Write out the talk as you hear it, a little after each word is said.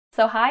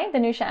So hi,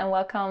 Danusia, and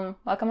welcome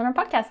on our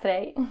podcast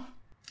today.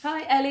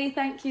 Hi Ellie,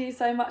 thank you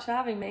so much for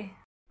having me.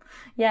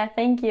 Yeah,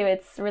 thank you.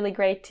 It's really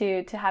great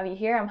to have you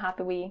here. I'm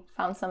happy we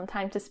found some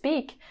time to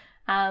speak.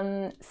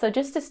 So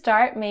just to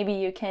start, maybe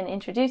you can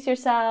introduce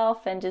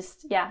yourself and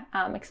just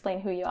explain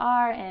who you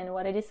are and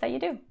what it is that you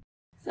do.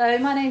 So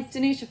my name's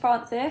Danusia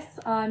Francis.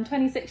 I'm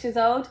 26 years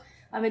old.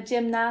 I'm a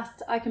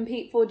gymnast. I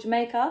compete for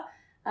Jamaica.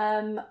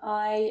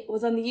 I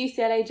was on the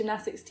UCLA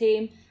gymnastics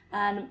team,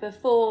 and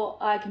before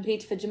I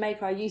competed for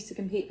Jamaica, I used to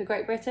compete for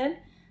Great Britain.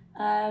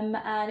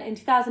 And in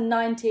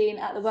 2019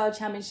 at the World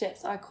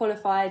Championships, I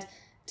qualified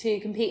to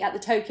compete at the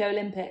Tokyo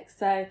Olympics.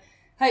 So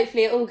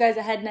hopefully it all goes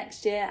ahead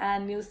next year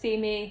and you'll see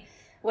me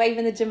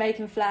waving the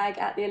Jamaican flag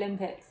at the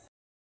Olympics.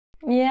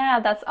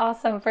 Yeah, that's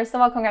awesome. First of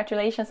all,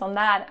 congratulations on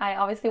that. I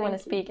obviously want to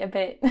speak a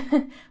bit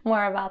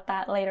more about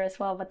that later as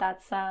well, but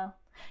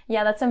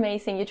that's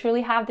amazing. You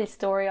truly have this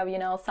story of,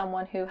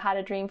 someone who had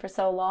a dream for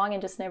so long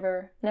and just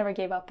never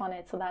gave up on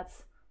it. So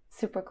that's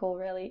super cool,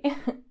 really.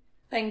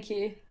 Thank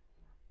you.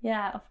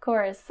 Yeah, of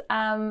course.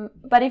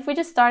 But if we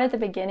just start at the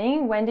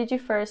beginning, when did you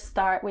first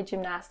start with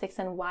gymnastics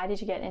and why did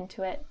you get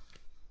into it?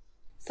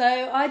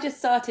 So I just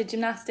started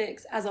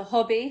gymnastics as a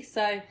hobby.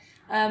 So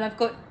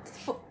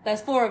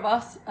there's four of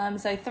us,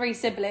 so three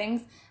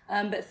siblings,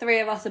 but three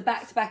of us are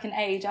back to back in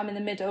age. I'm in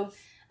the middle.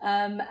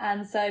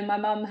 And so my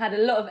mum had a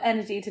lot of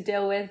energy to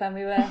deal with when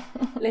we were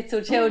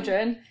little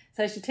children.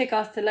 So she took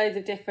us to loads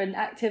of different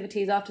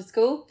activities after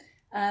school.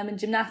 And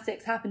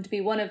gymnastics happened to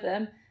be one of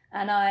them.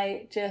 And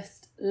I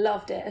just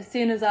loved it. As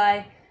soon as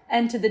I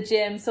entered the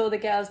gym, saw the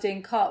girls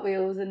doing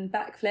cartwheels and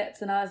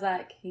backflips, and I was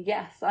like,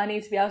 yes, I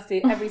need to be able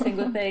to do every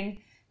single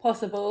thing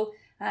possible.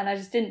 And I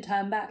just didn't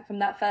turn back from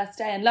that first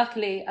day. And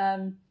luckily,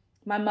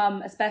 my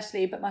mum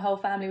especially, but my whole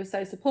family was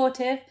so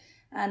supportive.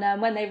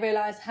 And when they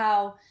realised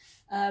how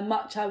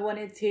much I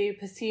wanted to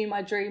pursue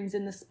my dreams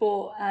in the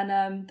sport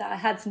and that I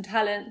had some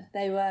talent,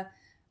 they were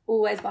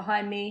always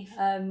behind me,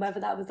 whether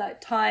that was like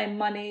time,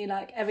 money,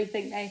 like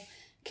everything they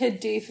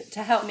could do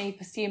to help me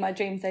pursue my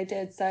dreams, they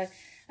did. So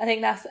I think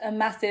that's a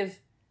massive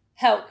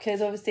help,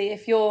 because obviously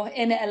if you're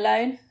in it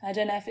alone, I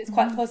don't know if it's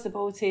quite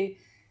possible to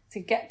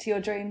get to your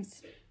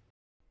dreams.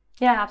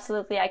 Yeah,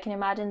 absolutely. I can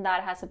imagine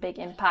that has a big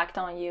impact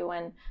on you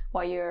and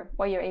what you're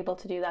able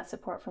to do, that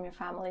support from your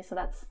family. So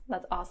that's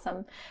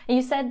awesome. And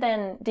you said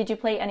then, did you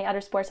play any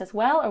other sports as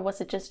well, or was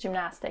it just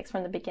gymnastics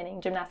from the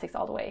beginning, gymnastics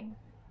all the way?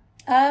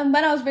 When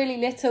I was really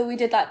little, we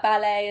did like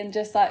ballet and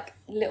just like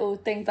little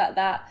things like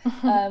that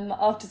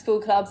after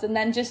school clubs. And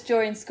then just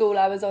during school,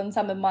 I was on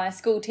some of my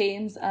school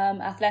teams,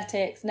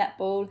 athletics,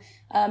 netball,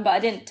 but I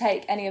didn't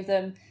take any of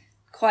them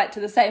quite to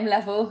the same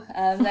level.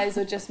 Those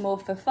were just more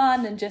for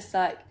fun and just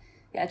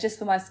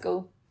for my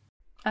school.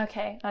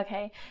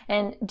 Okay.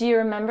 And do you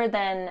remember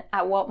then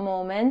at what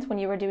moment when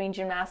you were doing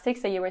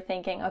gymnastics that you were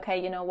thinking,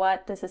 okay, you know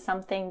what, this is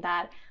something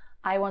that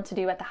I want to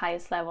do at the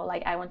highest level,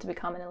 like I want to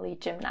become an elite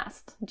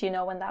gymnast? Do you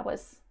know when that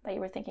was that you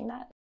were thinking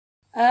that?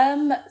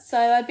 So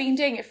I'd been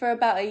doing it for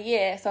about a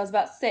year. So I was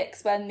about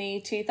 6 when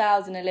the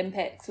 2000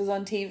 Olympics was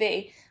on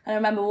TV. And I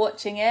remember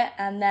watching it.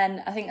 And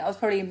then I think that was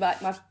probably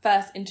like my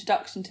first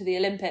introduction to the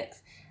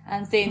Olympics.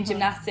 And seeing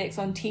gymnastics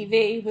on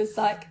TV was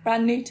like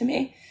brand new to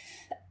me.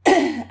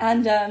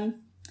 And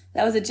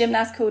there was a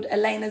gymnast called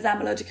Elena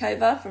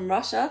Zamolodchikova from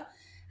Russia.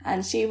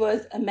 And she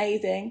was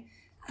amazing.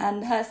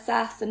 And her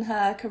sass and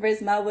her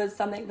charisma was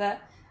something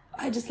that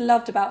I just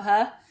loved about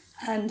her.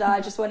 And I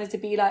just wanted to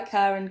be like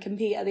her and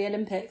compete at the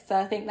Olympics. So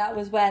I think that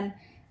was when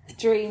the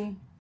dream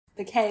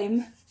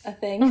became a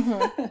thing.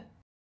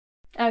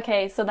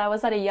 Okay, so that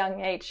was at a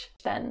young age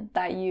then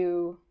that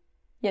you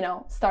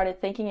started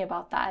thinking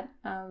about that.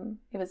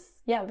 It was,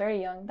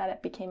 very young that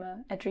it became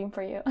a dream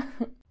for you.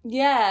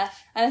 Yeah.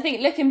 And I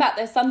think looking back,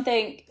 there's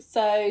something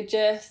so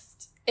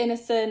just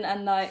innocent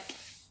and like,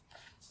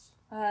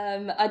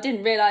 I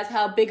didn't realise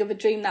how big of a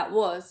dream that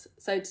was,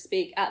 so to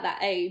speak, at that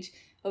age.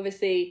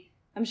 Obviously,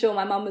 I'm sure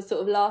my mum was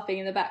sort of laughing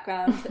in the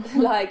background,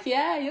 like,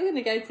 yeah, you're going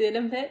to go to the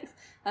Olympics.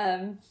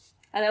 And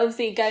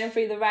obviously going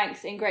through the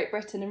ranks in Great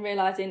Britain and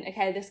realising,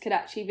 okay, this could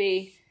actually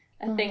be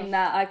a thing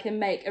that I can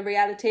make a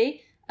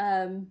reality.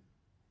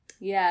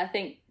 I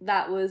think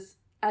that was,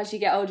 as you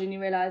get older and you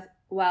realise,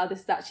 wow, this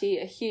is actually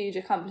a huge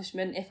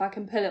accomplishment if I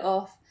can pull it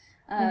off.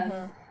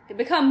 It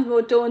becomes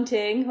more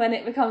daunting when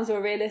it becomes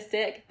more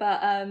realistic, but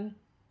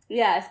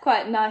it's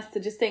quite nice to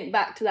just think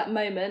back to that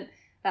moment,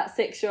 that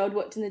 6-year-old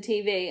watching the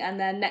TV, and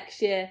then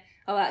next year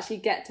I'll actually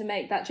get to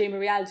make that dream a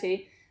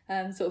reality,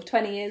 sort of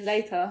 20 years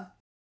later.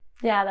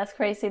 Yeah, that's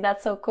crazy.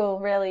 That's so cool,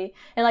 really.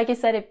 And like you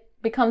said, it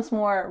becomes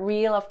more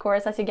real, of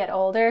course, as you get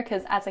older,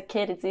 because as a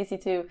kid, it's easy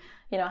to,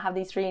 have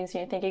these dreams and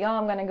you're thinking, oh,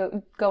 I'm going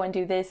to go and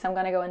do this, I'm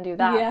going to go and do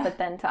that. Yeah. But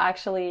then to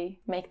actually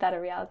make that a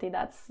reality,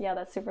 that's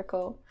super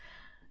cool.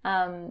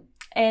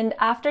 And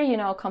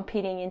after,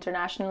 competing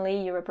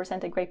internationally, you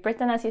represented Great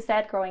Britain, as you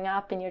said, growing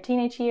up in your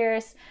teenage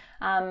years.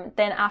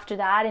 Then after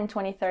that, in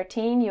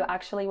 2013, you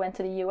actually went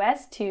to the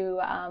US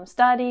to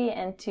study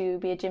and to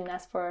be a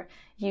gymnast for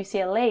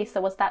UCLA.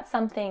 So was that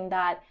something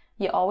that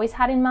you always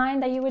had in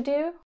mind that you would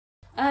do?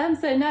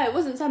 So no, it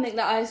wasn't something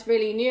that I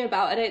really knew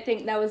about. I don't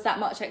think there was that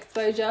much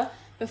exposure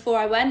before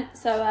I went.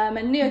 So I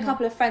knew a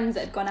couple of friends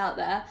that had gone out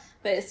there,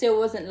 but it still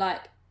wasn't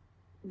like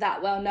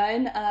that well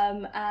known.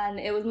 And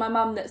it was my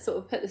mum that sort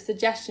of put the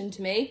suggestion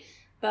to me.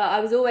 But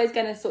I was always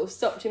going to sort of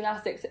stop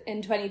gymnastics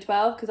in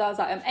 2012 because I was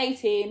like, I'm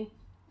 18,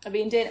 I've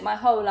been doing it my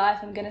whole life,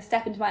 I'm going to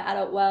step into my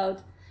adult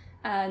world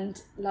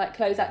and like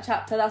close that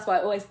chapter. That's what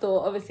I always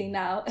thought. Obviously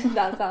now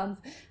that sounds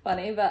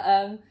funny,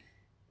 but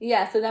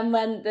yeah, so then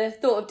when the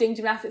thought of doing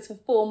gymnastics for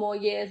 4 more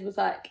years was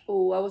like,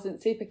 oh, I wasn't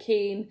super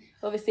keen.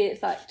 Obviously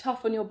it's like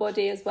tough on your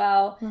body as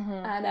well.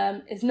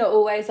 And it's not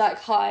always like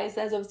highs,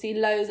 there's obviously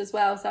lows as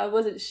well, so I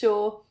wasn't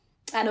sure.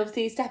 And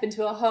obviously step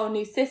into a whole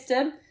new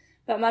system.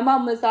 But my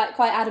mum was like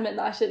quite adamant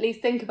that I should at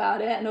least think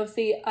about it, and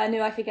obviously I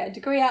knew I could get a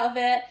degree out of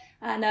it,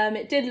 and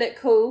it did look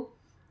cool,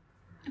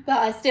 but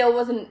I still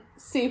wasn't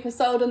super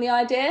sold on the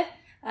idea.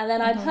 And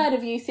then I'd heard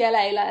of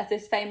UCLA, like as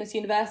this famous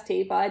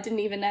university, but I didn't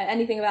even know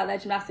anything about their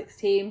gymnastics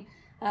team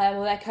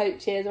or their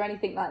coaches or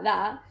anything like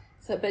that.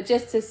 So, but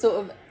just to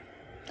sort of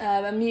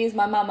amuse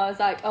my mum, I was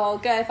like, oh, I'll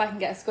go if I can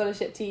get a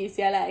scholarship to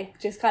UCLA,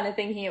 just kind of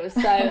thinking it was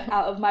so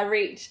out of my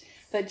reach,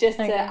 but just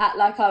to act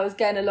like I was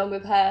going along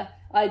with her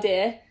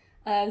idea.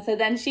 So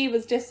then she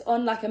was just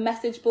on like a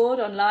message board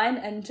online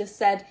and just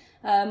said,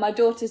 my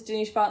daughter's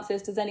Danusia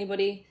Francis, does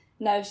anybody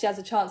know if she has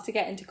a chance to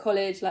get into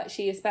college? Like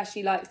she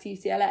especially likes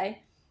UCLA.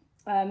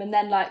 And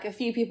then like a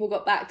few people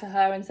got back to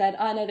her and said,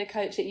 I know the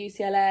coach at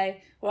UCLA,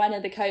 or I know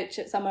the coach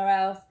at somewhere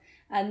else.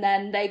 And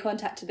then they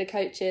contacted the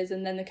coaches,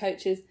 and then the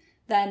coaches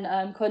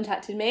then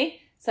contacted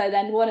me. So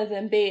then one of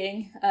them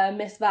being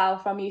Miss Val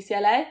from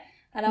UCLA.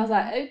 And I was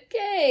like,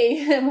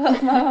 okay,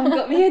 what my mum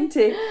got me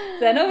into.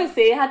 Then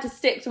obviously I had to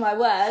stick to my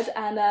word.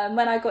 And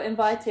when I got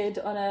invited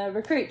on a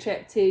recruit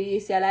trip to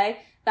UCLA,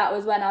 that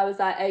was when I was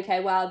like, okay,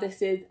 wow,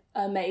 this is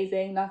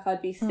amazing. Like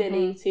I'd be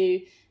silly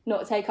to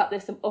not take up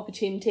this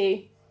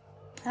opportunity.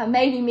 And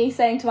maybe me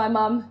saying to my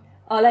mum,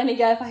 I'll only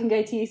go if I can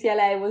go to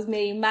UCLA, was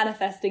me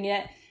manifesting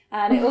it.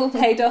 And it all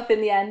paid off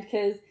in the end,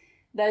 because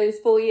those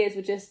 4 years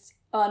were just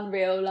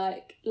unreal,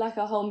 like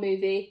a whole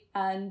movie.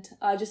 And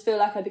I just feel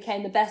like I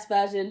became the best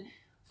version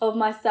of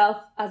myself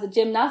as a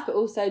gymnast, but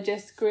also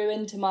just grew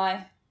into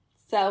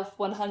myself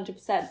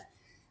 100%,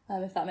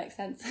 if that makes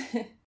sense.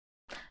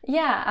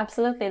 Yeah,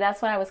 absolutely.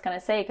 That's what I was going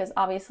to say, because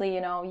obviously,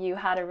 you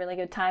had a really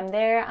good time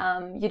there.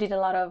 You did a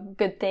lot of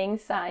good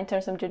things in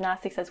terms of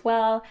gymnastics as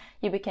well.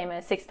 You became a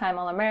 6-time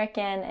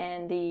All-American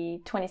and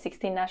the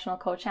 2016 national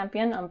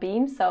co-champion on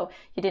beam. So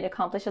you did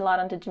accomplish a lot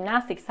on the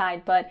gymnastics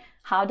side, but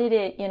how did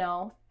it,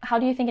 how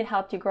do you think it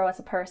helped you grow as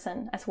a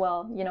person as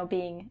well?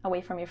 Being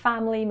away from your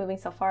family, moving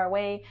so far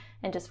away,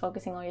 and just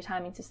focusing all your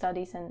time into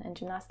studies and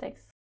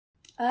gymnastics.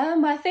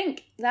 I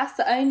think that's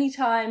the only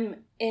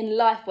time in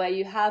life where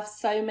you have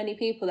so many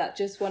people that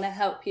just want to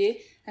help you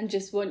and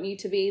just want you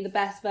to be the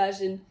best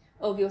version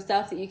of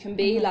yourself that you can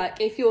be. Like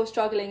if you're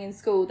struggling in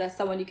school, there's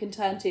someone you can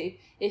turn to.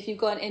 If you've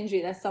got an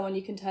injury, there's someone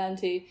you can turn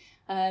to.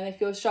 If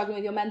you're struggling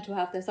with your mental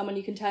health, there's someone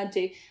you can turn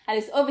to. And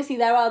it's obviously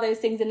there are those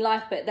things in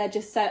life, but they're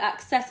just so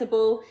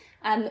accessible,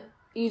 and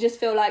you just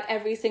feel like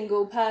every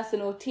single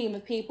person or team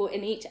of people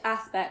in each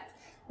aspect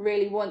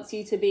really wants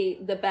you to be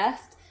the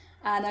best.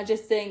 And I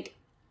just think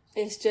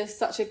it's just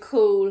such a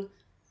cool,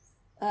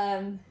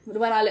 when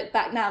I look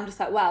back now, I'm just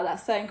like, wow,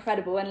 that's so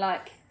incredible, and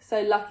like so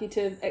lucky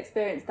to have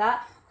experienced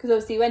that. Because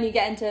obviously when you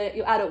get into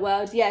your adult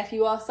world, if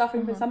you are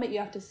suffering from something, you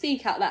have to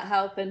seek out that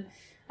help. And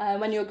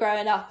when you're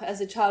growing up as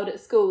a child at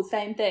school,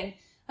 same thing.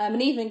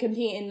 And even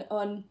competing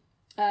on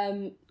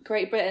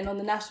Great Britain on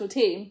the national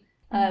team,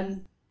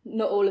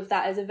 not all of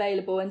that is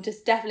available, and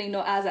just definitely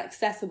not as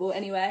accessible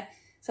anyway.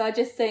 So I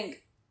just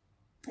think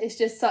it's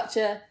just such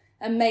a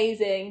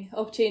amazing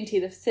opportunity,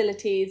 the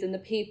facilities and the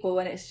people,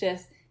 and it's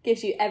just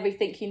gives you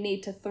everything you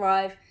need to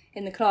thrive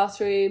in the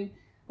classroom,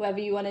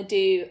 whether you want to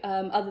do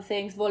other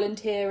things,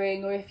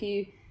 volunteering, or if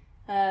you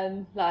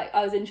like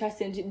I was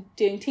interested in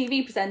doing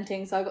TV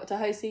presenting, so I got to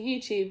host a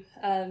YouTube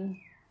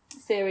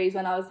series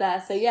when I was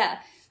there. So yeah,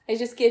 they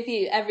just give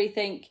you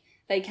everything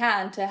they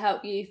can to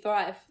help you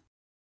thrive.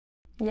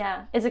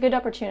 Yeah, it's a good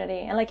opportunity,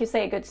 and like you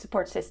say, a good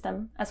support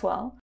system as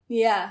well.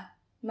 Yeah,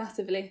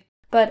 massively.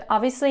 But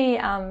obviously,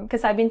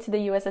 because I've been to the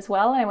US as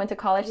well, and I went to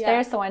college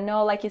there, so I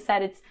know, like you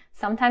said,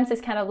 sometimes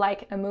it's kind of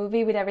like a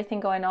movie with everything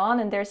going on,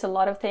 and there's a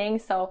lot of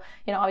things. So,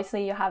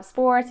 obviously you have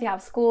sports, you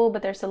have school,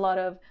 but there's a lot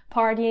of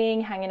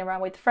partying, hanging around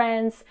with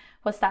friends.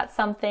 Was that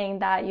something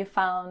that you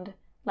found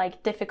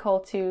like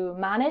difficult to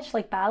manage,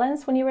 like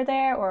balance when you were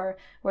there, or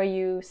were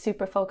you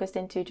super focused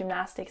into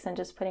gymnastics and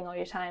just putting all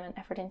your time and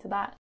effort into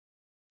that?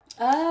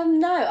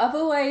 No, I've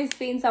always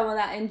been someone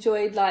that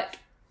enjoyed like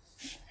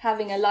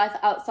having a life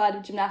outside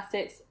of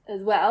gymnastics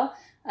as well.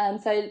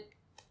 So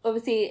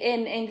obviously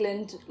in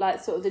England,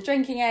 like sort of the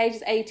drinking age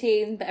is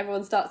 18, but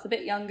everyone starts a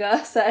bit younger.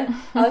 So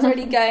I was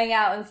already going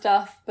out and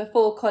stuff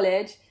before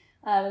college.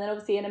 And then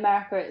obviously in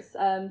America it's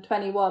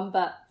 21,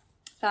 but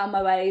found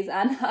my ways,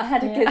 and I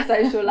had a good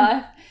social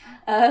life.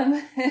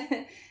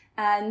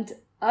 And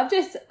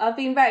I've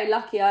been very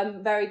lucky.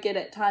 I'm very good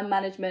at time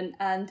management,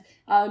 and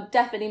I'll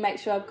definitely make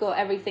sure I've got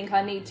everything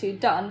I need to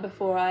done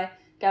before I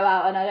go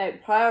out, and I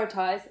don't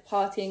prioritise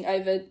partying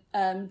over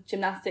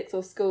gymnastics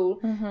or school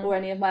or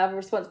any of my other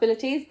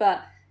responsibilities.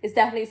 But it's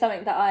definitely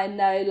something that I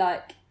know,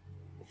 like,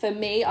 for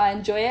me, I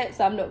enjoy it,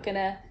 so I'm not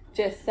gonna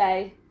just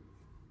say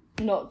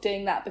not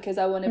doing that because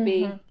I want to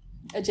be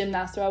a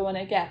gymnast or I want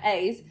to get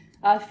A's.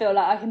 I feel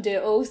like I can do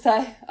it all,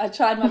 so I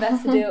tried my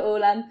best to do it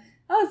all, and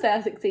I would say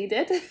I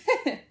succeeded.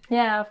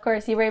 Yeah, of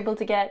course, you were able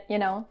to get,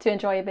 to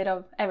enjoy a bit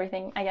of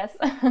everything, I guess.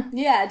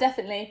 Yeah,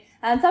 definitely.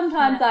 And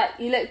sometimes, like,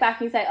 you look back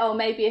and you say, oh,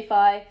 maybe if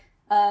I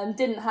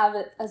didn't have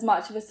as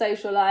much of a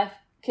social life,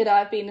 could I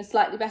have been a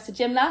slightly better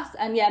gymnast?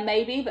 And yeah,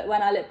 maybe. But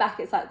when I look back,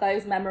 it's like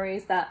those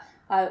memories that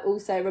I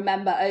also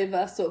remember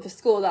over sort of a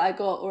score that I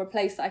got or a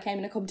place that I came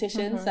in a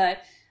competition. So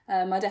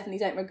I definitely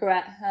don't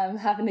regret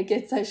having a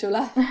good social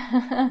life.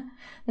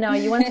 No,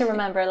 you want to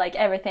remember like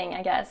everything,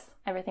 I guess,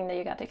 everything that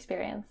you got to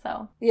experience.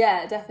 So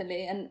yeah,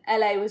 definitely. And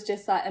LA was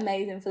just like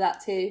amazing for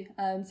that too.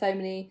 So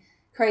many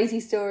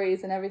crazy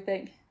stories and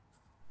everything.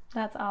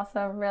 That's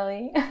awesome,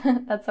 really.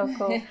 That's so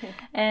cool.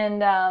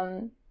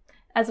 And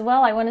as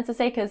well, I wanted to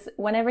say, because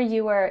whenever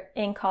you were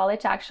in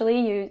college,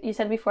 actually, you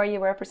said before you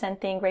were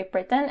representing Great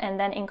Britain, and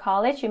then in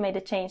college you made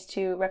a change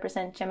to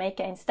represent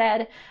Jamaica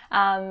instead.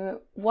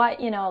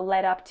 What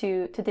led up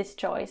to this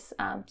choice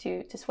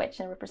to switch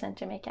and represent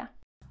Jamaica?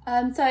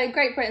 So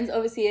Great Britain's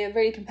obviously a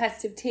really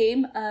competitive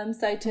team.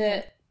 So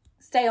to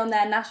stay on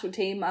their national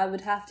team, I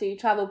would have to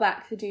travel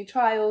back to do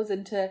trials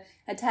and to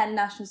attend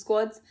national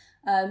squads.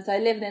 So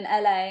living in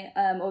LA,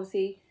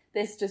 obviously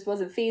this just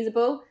wasn't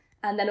feasible.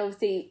 And then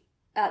obviously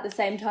at the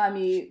same time,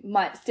 you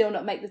might still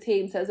not make the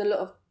team. So there's a lot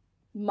of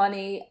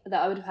money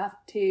that I would have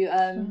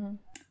to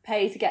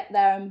pay to get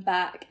there and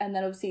back. And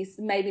then obviously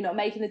maybe not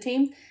making the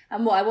teams.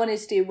 And what I wanted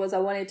to do was I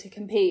wanted to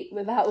compete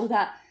without all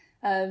that,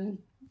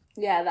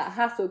 that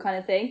hassle kind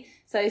of thing.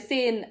 So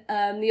seeing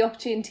the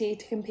opportunity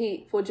to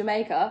compete for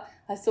Jamaica,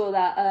 I saw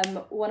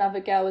that one other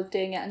girl was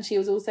doing it and she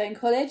was also in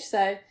college.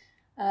 So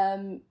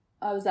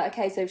I was like,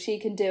 okay, so if she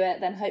can do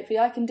it, then hopefully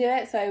I can do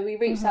it. So we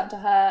reached out to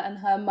her and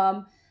her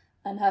mum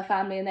and her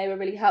family, and they were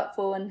really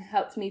helpful and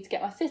helped me to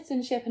get my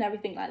citizenship and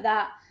everything like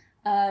that.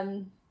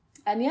 And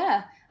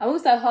yeah, I'm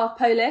also half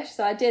Polish,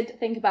 so I did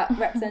think about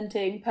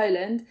representing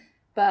Poland,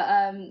 but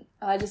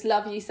I just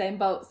love Usain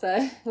Bolt,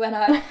 so when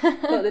I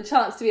got the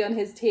chance to be on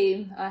his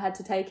team, I had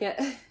to take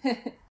it.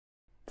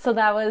 So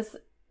that was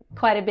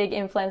quite a big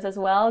influence as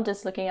well,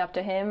 just looking up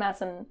to him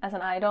as an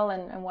idol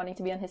and wanting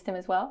to be on his team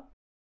as well?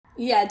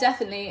 Yeah,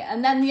 definitely.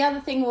 And then the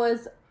other thing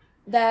was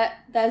there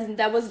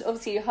was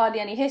obviously hardly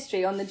any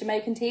history on the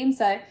Jamaican team,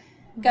 so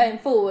going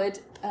forward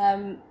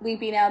we've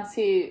been able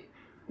to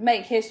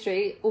make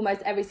history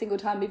almost every single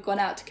time we've gone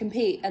out to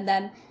compete, and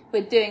then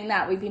with doing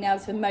that we've been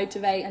able to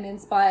motivate and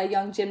inspire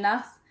young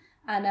gymnasts.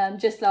 And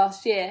just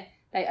last year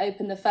they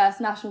opened the first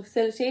national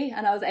facility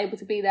and I was able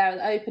to be there at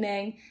the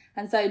opening,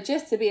 and so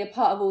just to be a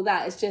part of all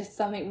that is just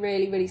something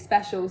really, really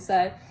special.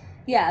 So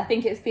yeah, I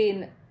think it's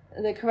been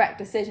the correct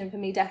decision for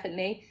me,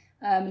 definitely.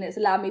 And it's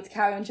allowed me to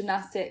carry on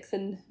gymnastics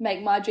and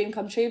make my dream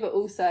come true, but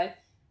also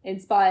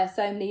inspire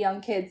so many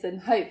young kids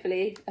and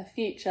hopefully a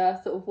future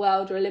sort of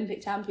world or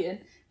Olympic champion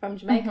from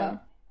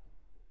Jamaica.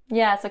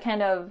 Yeah, so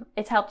kind of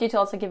it's helped you to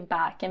also give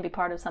back and be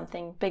part of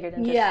something bigger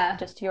than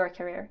just your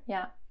career.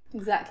 Yeah.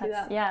 Exactly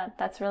that. Yeah,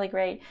 that's really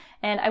great.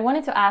 And I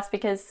wanted to ask,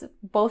 because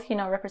both,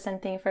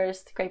 representing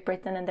first Great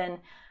Britain and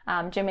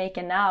then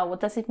Jamaica now, what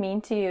does it mean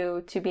to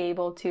you to be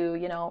able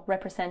to,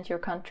 represent your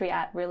country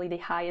at really the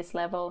highest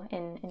level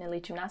in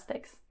elite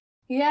gymnastics?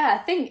 Yeah,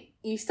 I think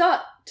you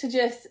start to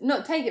just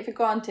not take it for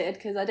granted,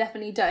 because I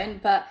definitely don't,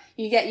 but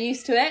you get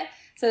used to it.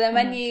 So then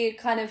when you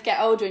kind of get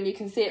older and you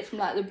can see it from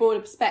like the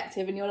broader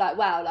perspective and you're like,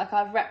 wow, like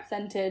I've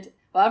represented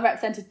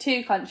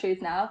 2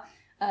 countries now.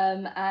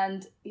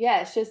 And yeah,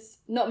 it's just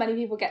not many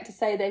people get to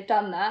say they've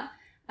done that,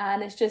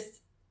 and it's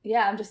just,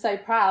 yeah, I'm just so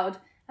proud,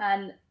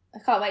 and I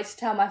can't wait to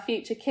tell my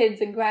future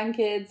kids and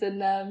grandkids,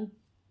 and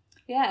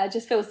I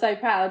just feel so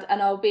proud,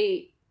 and I'll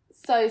be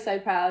so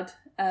proud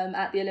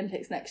at the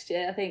Olympics next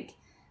year. I think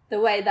the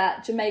way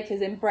that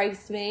Jamaica's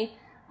embraced me,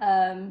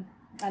 and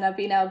I've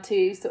been able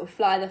to sort of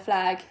fly the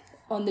flag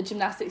on the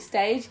gymnastics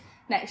stage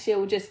next year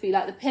will just be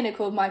like the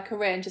pinnacle of my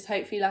career, and just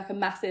hopefully like a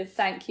massive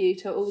thank you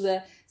to all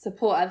the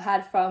support I've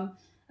had from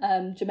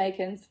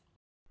Jamaicans.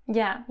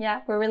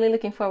 Yeah, we're really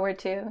looking forward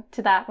to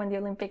that when the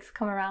Olympics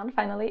come around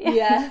finally.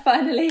 Yeah,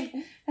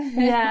 finally.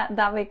 Yeah,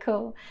 that'd be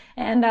cool.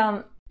 And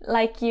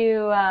like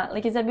you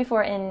said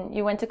before,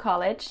 you went to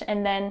college,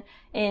 and then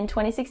in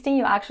 2016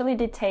 you actually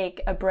did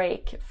take a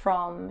break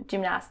from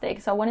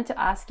gymnastics. So I wanted to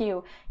ask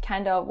you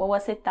kind of what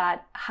was it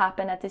that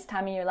happened at this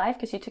time in your life,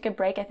 because you took a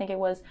break. I think it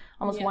was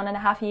almost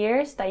 1.5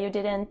 years that you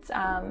didn't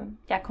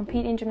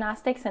compete in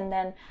gymnastics, and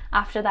then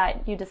after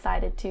that you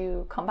decided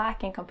to come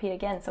back and compete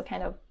again. So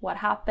kind of what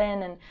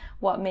happened and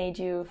what made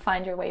you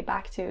find your way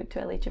back to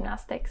elite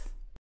gymnastics?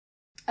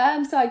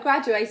 So I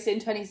graduated in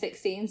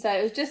 2016, so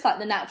it was just like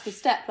the natural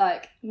step.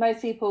 Like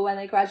most people, when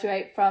they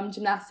graduate from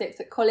gymnastics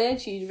at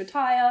college, you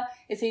retire.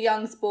 It's a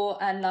young sport,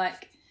 and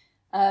like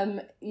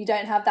you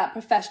don't have that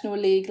professional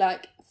league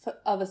like for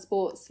other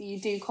sports. You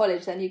do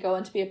college, then you go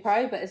on to be a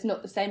pro, but it's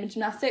not the same in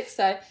gymnastics.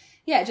 So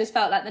yeah, it just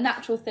felt like the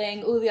natural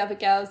thing. All the other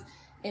girls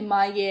in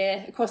my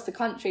year across the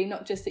country,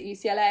 not just at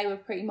UCLA, were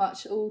pretty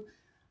much all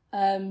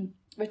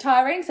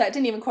retiring, so it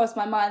didn't even cross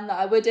my mind that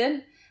I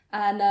wouldn't.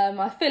 And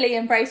I fully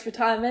embraced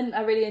retirement.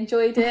 I really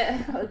enjoyed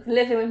it. I was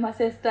living with my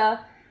sister,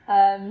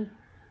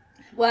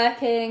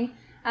 working,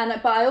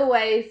 but I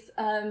always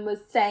was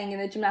staying in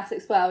the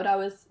gymnastics world. I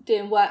was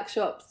doing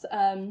workshops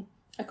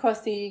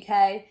across the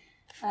UK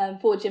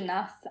for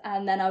gymnasts,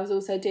 and then I was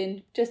also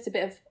doing just a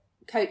bit of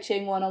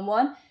coaching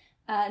one-on-one,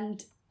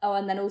 and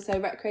then also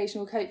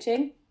recreational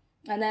coaching.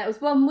 And there was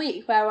one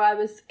week where I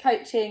was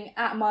coaching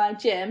at my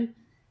gym,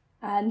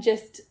 and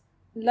just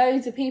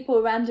loads of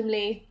people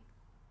randomly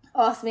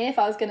asked me if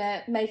I was going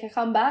to make a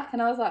comeback,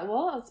 and I was like,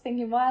 what? I was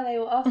thinking, why are they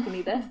all asking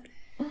me this?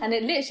 And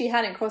it literally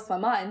hadn't crossed my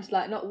mind,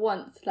 like not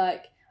once.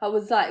 Like I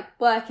was like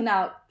working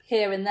out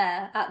here and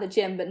there at the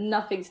gym, but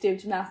nothing to do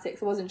with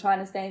gymnastics. I wasn't trying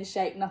to stay in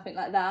shape, nothing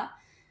like that.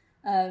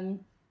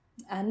 And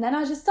then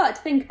I just started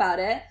to think about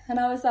it, and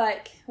I was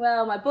like,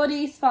 well, my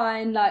body's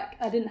fine.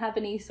 Like I didn't have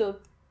any sort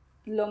of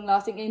long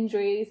lasting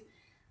injuries.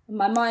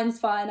 My mind's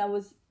fine. I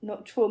was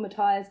not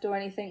traumatized or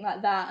anything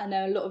like that. I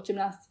know a lot of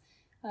gymnasts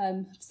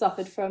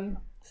suffered from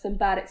some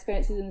bad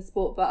experiences in the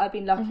sport, but I've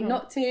been lucky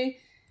not to.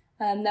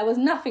 There was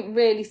nothing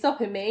really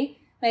stopping me.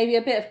 Maybe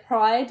a bit of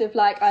pride of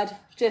like, I'd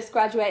just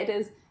graduated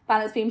as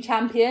balance beam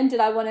champion. Did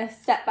I want to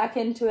step back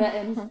into it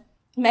and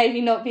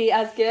maybe not be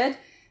as good?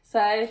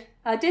 So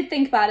I did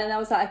think about it, and I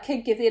was like, I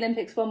could give the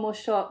Olympics one more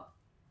shot,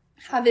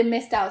 having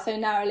missed out so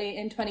narrowly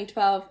in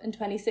 2012 and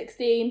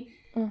 2016.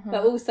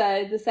 But also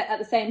at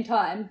the same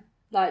time,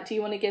 like, do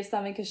you want to give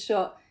something a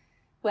shot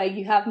where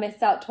you have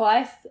missed out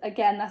twice?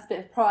 Again, that's a bit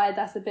of pride.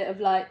 That's a bit of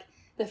like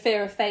the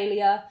fear of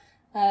failure.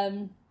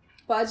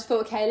 But I just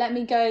thought, okay, let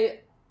me go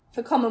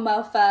for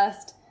Commonwealth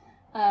first,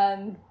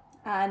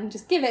 and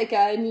just give it a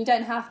go. And you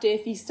don't have to,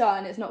 if you start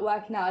and it's not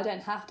working out, I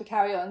don't have to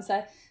carry on.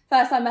 So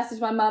first I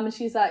messaged my mum, and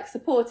she's like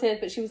supportive,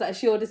 but she was like,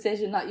 it's your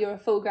decision. Like, you're a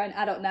full grown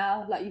adult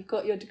now. Like, you've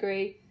got your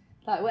degree.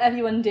 Like, whatever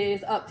you want to do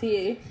is up to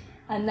you.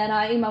 And then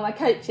I emailed my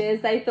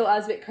coaches. They thought I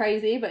was a bit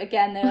crazy, but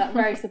again, they were like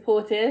very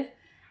supportive.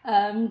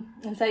 And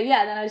so,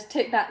 yeah, then I just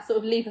took that sort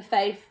of leap of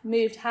faith,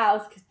 moved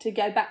house to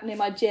go back near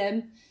my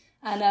gym,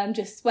 and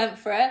just went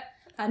for it,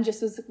 and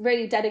just was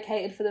really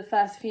dedicated for the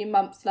first few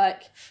months.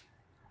 Like,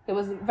 it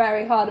was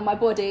very hard on my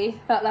body.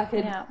 Felt like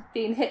I'd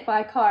been hit by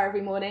a car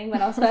every morning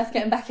when I was first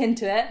getting back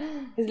into it.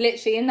 Because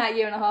literally in that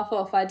year and a half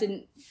off, I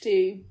didn't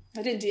do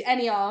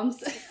any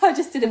arms. I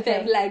just did a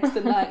bit of legs,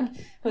 and like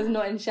was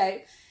not in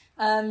shape.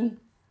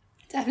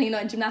 Definitely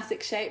not in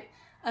gymnastic shape.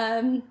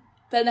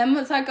 But then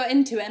once I got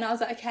into it, and I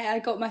was like, okay, I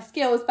got my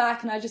skills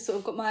back, and I just sort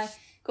of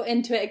got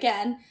into it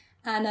again.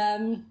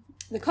 And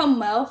the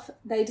Commonwealth,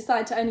 they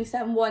decided to only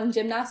send one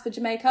gymnast for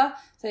Jamaica.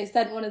 So they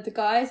sent one of the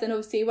guys, and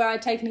obviously where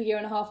I'd taken a year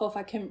and a half off,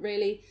 I couldn't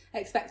really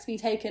expect to be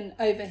taken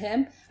over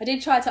him. I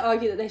did try to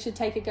argue that they should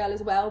take a girl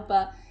as well,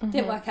 but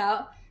didn't work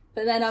out.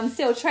 But then I'm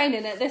still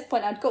training. At this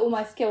point, I'd got all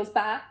my skills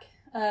back.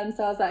 So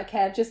I was like,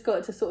 okay, I've just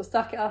got to sort of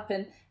suck it up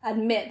and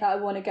admit that I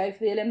want to go for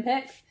the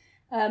Olympics.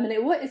 And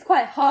it's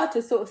quite hard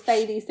to sort of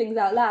say these things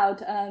out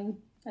loud,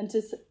 and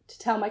to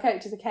tell my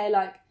coaches, okay,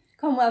 like,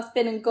 Commonwealth's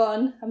been and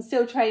gone, I'm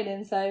still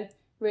training, so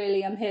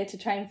really I'm here to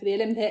train for the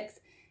Olympics,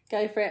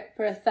 go for it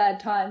for a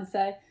third time.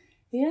 So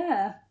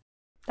yeah,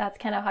 that's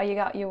kind of how you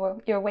got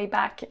your way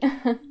back.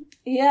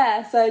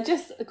 Yeah, so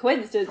just a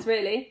coincidence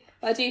really,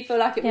 but I do feel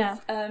like it was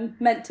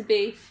meant to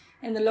be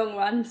in the long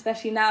run,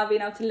 especially now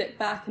being able to look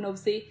back and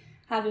obviously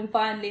having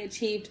finally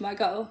achieved my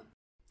goal.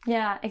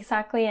 Yeah,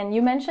 exactly. And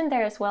you mentioned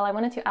there as well, I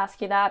wanted to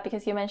ask you that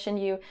because you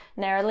mentioned you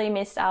narrowly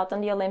missed out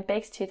on the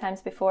Olympics 2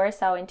 times before.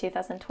 So in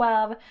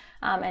 2012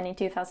 and in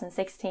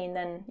 2016,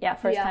 then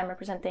first time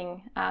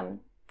representing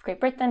Great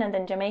Britain and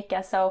then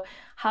Jamaica. So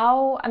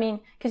how, I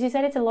mean, because you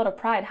said it's a lot of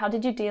pride, how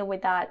did you deal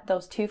with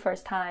those 2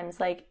 first times?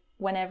 Like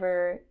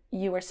whenever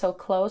you were so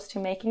close to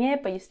making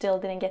it, but you still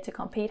didn't get to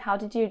compete, how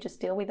did you just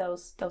deal with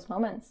those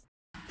moments?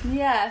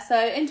 Yeah,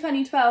 so in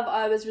 2012,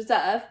 I was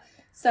reserve.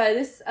 So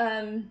this,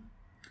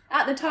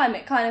 at the time,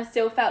 it kind of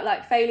still felt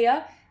like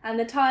failure. And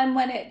the time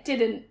when it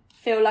didn't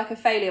feel like a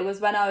failure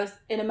was when I was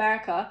in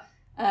America.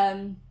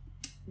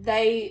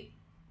 They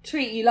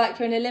treat you like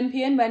you're an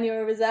Olympian when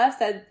you're a reserve.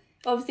 So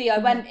obviously I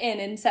went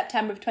in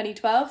September of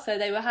 2012. So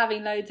they were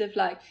having loads of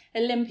like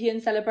Olympian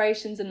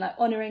celebrations and like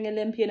honouring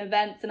Olympian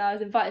events. And I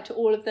was invited to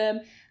all of them.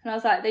 And I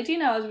was like, they do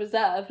know I was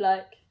reserve,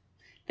 like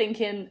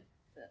thinking...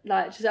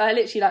 I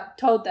literally like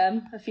told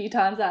them a few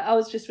times that I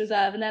was just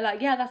reserve, and they're like,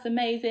 yeah, that's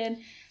amazing.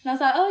 And I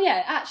was like, oh yeah,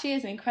 it actually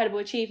is an incredible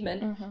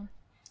achievement.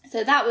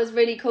 So that was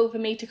really cool for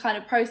me to kind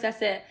of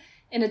process it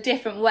in a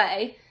different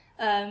way,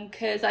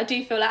 because I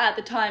do feel like at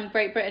the time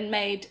Great Britain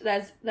made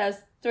there's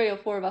 3 or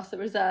 4 of us that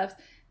reserves,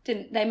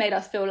 they made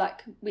us feel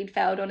like we'd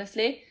failed,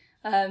 honestly,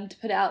 to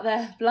put it out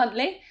there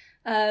bluntly.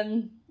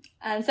 And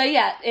And so,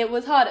 yeah, it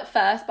was hard at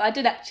first, but I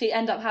did actually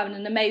end up having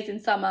an amazing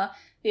summer.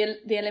 The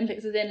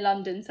Olympics was in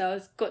London, so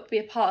got to be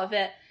a part of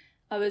it.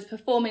 I was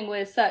performing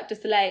with Cirque du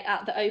Soleil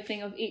at the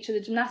opening of each of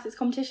the gymnastics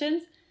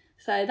competitions.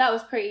 So that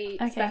was pretty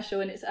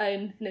special in its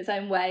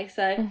own way.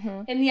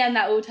 So in the end,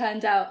 that all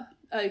turned out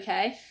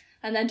okay.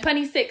 And then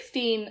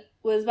 2016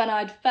 was when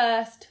I'd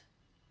first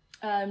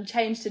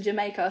changed to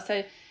Jamaica.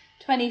 So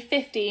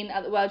 2015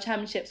 at the World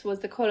Championships was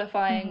the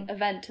qualifying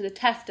event to the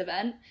test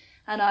event,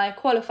 and I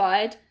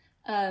qualified.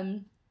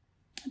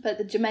 But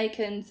the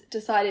Jamaicans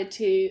decided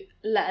to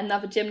let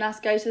another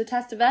gymnast go to the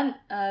test event,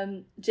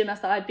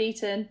 gymnast that I'd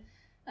beaten,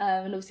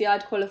 and obviously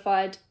I'd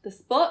qualified the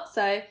spot,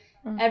 so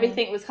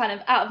everything was kind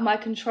of out of my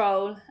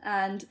control,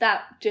 and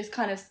that just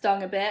kind of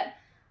stung a bit.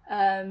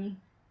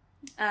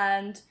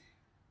 And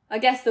I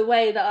guess the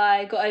way that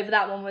I got over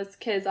that one was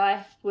because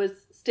I was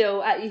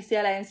still at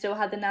UCLA and still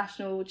had the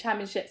national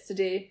championships to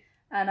do,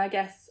 and I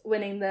guess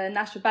winning the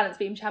national balance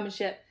beam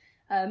championship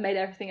made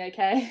everything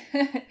okay.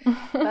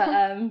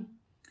 But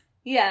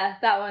yeah,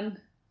 that one,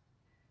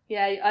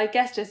 yeah, I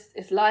guess just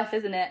it's life,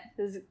 isn't it?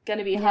 There's going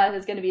to be highs,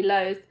 there's going to be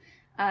lows,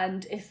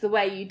 and it's the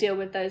way you deal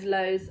with those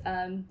lows.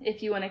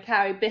 If you want to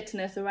carry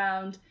bitterness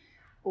around,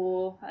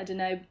 or I don't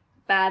know,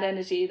 bad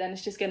energy, then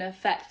it's just going to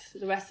affect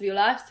the rest of your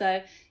life.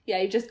 So yeah,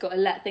 you've just got to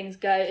let things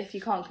go if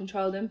you can't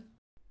control them.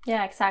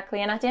 Yeah,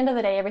 exactly. And at the end of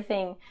the day,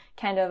 everything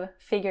kind of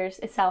figures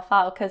itself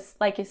out, because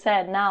like you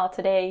said, now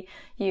today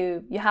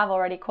you have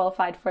already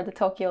qualified for the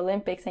Tokyo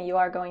Olympics, and you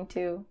are going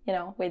to, you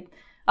know, with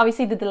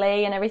obviously the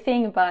delay and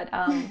everything, but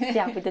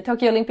yeah, with the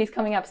Tokyo Olympics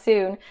coming up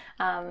soon,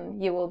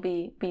 you will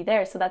be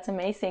there. So that's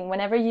amazing.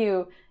 Whenever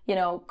you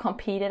know,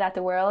 competed at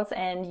the Worlds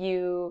and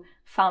you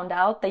found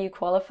out that you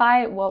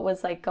qualified, what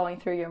was like going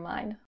through your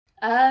mind?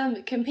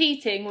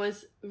 Competing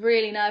was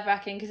really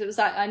nerve-wracking, because it was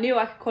like I knew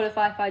I could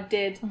qualify if I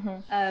did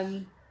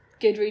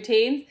good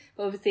routines,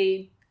 but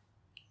obviously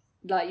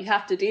like you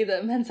have to do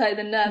them, and so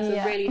the nerves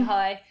were really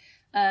high.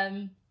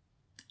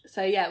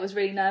 So yeah, it was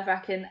really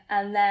nerve-wracking.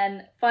 And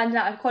then finding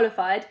out I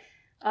qualified,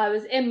 I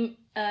was in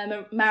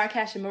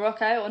Marrakesh in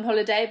Morocco on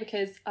holiday,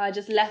 because I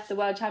just left the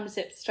World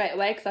Championships straight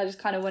away, because I just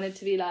kind of wanted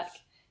to be like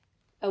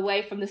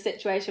away from the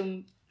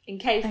situation in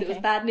case it was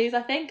bad news.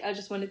 I think I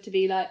just wanted to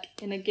be like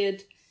in a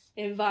good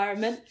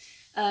environment.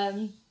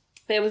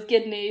 But it was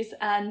good news,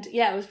 and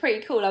yeah, it was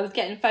pretty cool. I was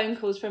getting phone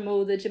calls from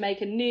all the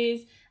Jamaican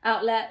news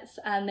outlets,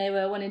 and they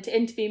were wanting to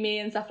interview me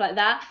and stuff like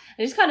that.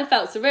 And it just kind of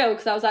felt surreal,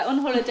 because I was like on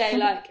holiday,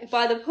 like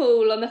by the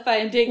pool on the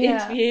phone doing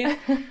interviews.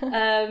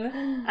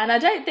 And I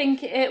don't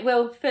think it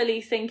will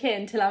fully sink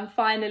in till I'm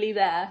finally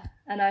there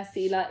and I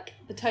see like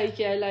the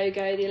Tokyo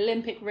logo, the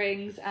Olympic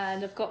rings,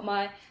 and I've got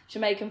my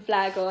Jamaican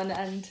flag on.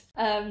 And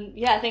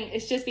yeah, I think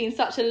it's just been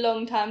such a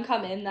long time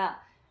coming that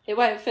it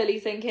won't fully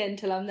sink in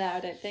till I'm there, I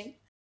don't think.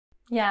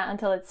 Yeah,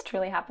 until it's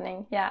truly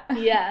happening. Yeah.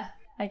 Yeah.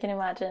 I can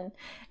imagine.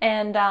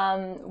 And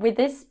with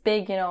this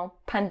big, you know,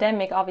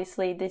 pandemic,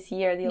 obviously this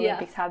year the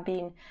Olympics have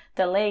been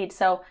delayed.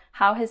 So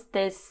how has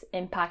this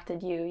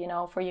impacted you, you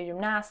know, for your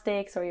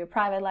gymnastics or your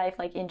private life,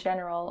 like in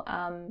general?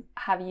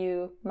 Have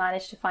you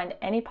managed to find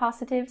any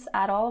positives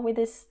at all with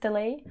this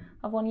delay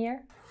of 1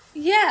 year?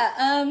 Yeah,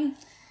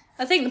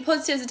 I think the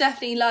positives are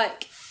definitely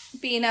like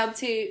being able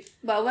to,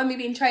 well, when we've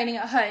been training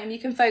at home, you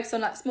can focus on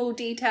like small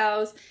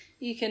details.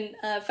 You can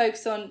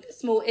focus on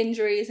small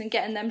injuries and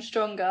getting them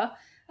stronger.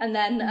 And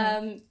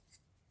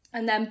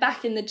then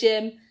back in the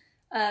gym,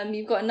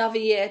 you've got another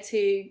year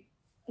to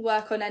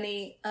work on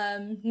any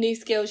new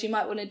skills you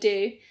might want to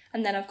do.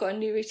 And then I've got a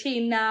new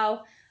routine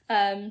now.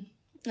 And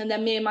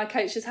then me and my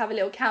coach just have a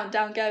little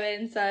countdown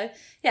going. So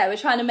yeah, we're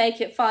trying to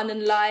make it fun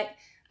and light.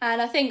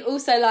 And I think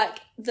also like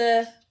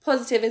the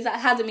positive is that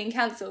it hasn't been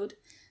cancelled.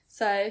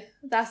 So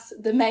that's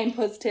the main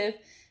positive,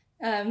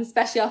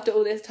 especially after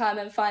all this time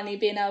and finally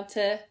being able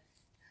to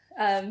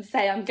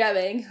say I'm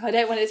going. I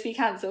don't want it to be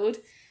cancelled.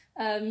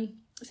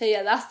 So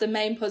yeah, that's the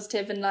main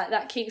positive, and like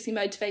that keeps me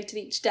motivated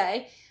each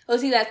day.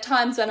 Obviously there's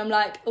times when I'm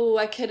like, oh,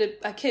 I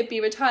could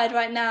be retired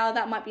right now,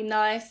 that might be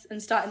nice,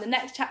 and starting the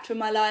next chapter of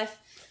my life.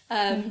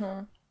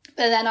 But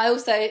then I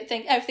also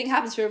think everything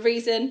happens for a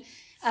reason,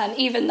 and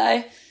even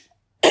though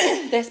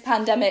this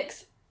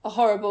pandemic's a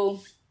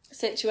horrible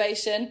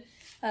situation,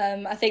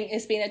 I think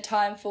it's been a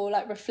time for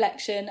like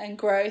reflection and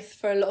growth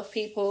for a lot of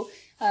people,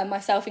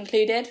 myself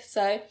included.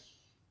 So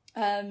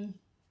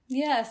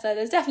yeah, so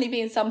there's definitely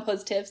been some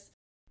positives.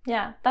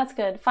 Yeah, that's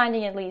good.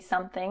 Finding at least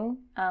something,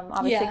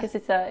 obviously, because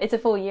it's a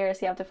full year,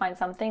 so you have to find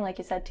something, like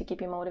you said, to keep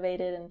you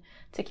motivated and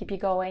to keep you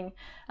going.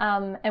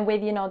 And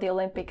with, you know, the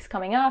Olympics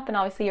coming up, and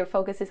obviously your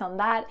focus is on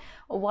that,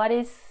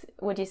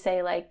 would you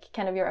say, like,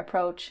 kind of your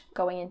approach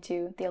going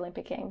into the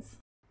Olympic Games?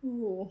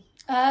 Ooh.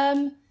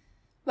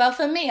 Well,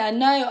 for me, I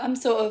know I'm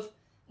sort of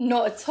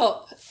not a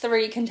top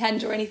 3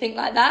 contender or anything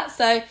like that.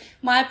 So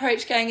my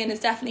approach going in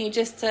is definitely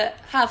just to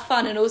have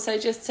fun, and also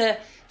just to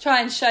try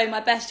and show my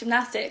best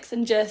gymnastics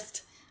and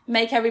just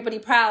make everybody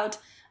proud.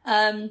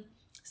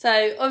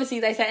 So obviously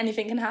they say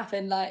anything can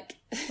happen, like,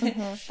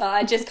 but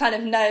I just kind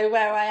of know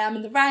where I am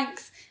in the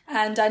ranks,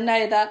 and I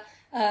know that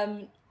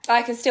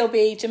I can still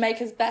be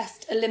Jamaica's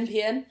best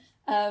Olympian.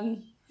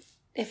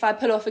 if I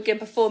pull off a good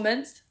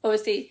performance,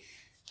 obviously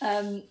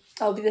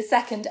I'll be the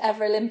second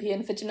ever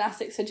Olympian for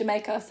gymnastics for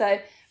Jamaica. So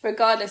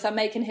regardless, I'm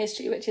making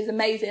history, which is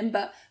amazing.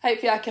 But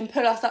hopefully I can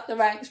pull us up the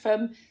ranks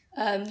from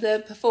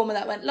the performer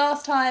that went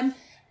last time.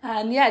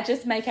 And yeah,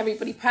 just make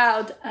everybody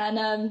proud.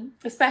 And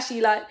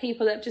especially like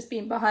people that have just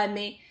been behind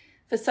me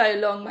for so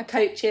long, my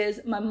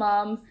coaches, my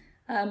mum,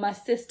 my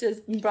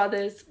sisters and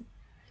brothers.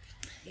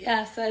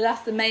 Yeah, so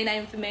that's the main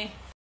aim for me.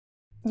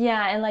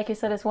 Yeah, and like you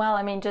said as well,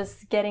 I mean,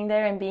 just getting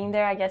there and being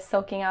there, I guess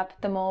soaking up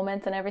the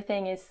moment and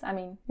everything is, I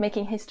mean,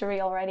 making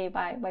history already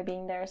by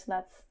being there. So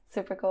that's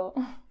super cool.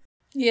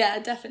 Yeah,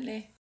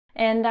 definitely.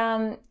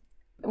 And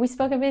we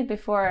spoke a bit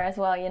before as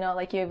well, you know,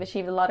 like you've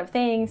achieved a lot of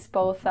things,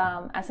 both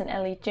as an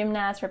elite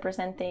gymnast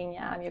representing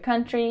your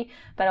country,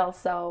 but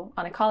also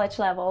on a college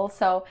level.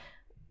 So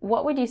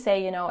what would you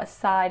say, you know,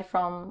 aside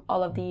from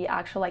all of the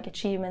actual like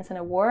achievements and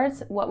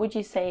awards, what would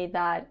you say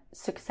that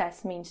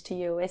success means to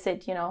you? Is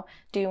it, you know,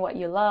 doing what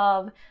you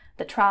love,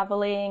 the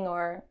traveling,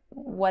 or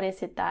what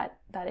is it that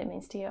it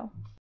means to you?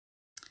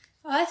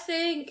 I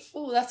think,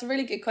 that's a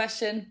really good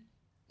question.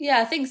 Yeah,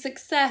 I think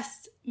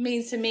success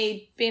means to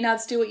me being able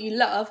to do what you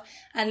love.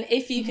 And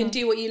if you can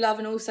do what you love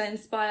and also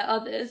inspire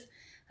others,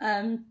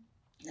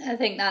 I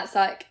think that's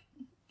like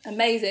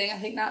amazing. I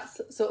think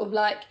that's sort of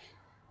like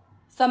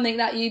something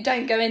that you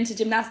don't go into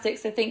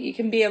gymnastics to think you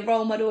can be a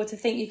role model or to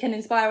think you can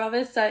inspire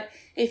others. So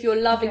if you're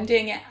loving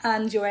doing it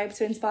and you're able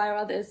to inspire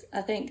others,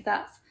 I think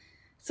that's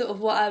sort of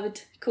what I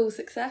would call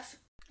success.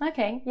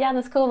 Okay, yeah,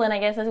 that's cool. And I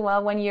guess as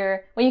well, when you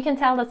can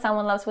tell that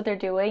someone loves what they're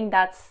doing,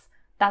 that's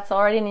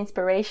already an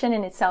inspiration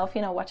in itself,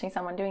 you know, watching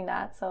someone doing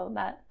that. So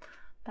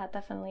that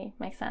definitely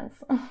makes sense.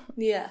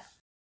 Yeah.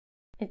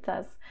 It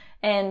does.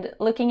 And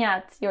looking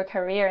at your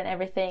career and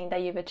everything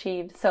that you've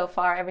achieved so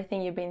far,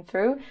 everything you've been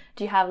through,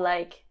 do you have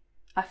like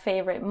a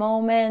favorite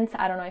moment?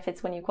 I don't know if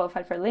it's when you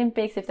qualified for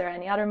Olympics, if there are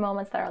any other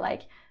moments that are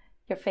like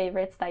your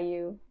favorites that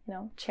you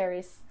know,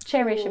 cherish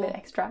a bit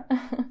extra.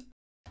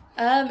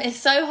 It's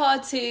so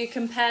hard to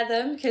compare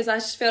them because I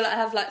just feel like I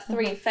have like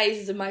three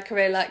phases of my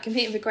career, like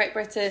competing for Great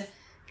Britain,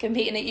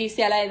 competing at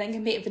UCLA, then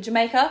competing for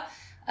Jamaica.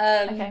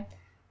 Okay.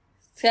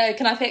 So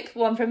can I pick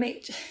one from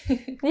each?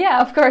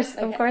 Yeah, of course.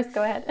 Okay. Of course,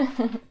 go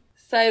ahead.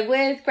 So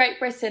with Great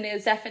Britain, it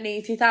was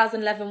definitely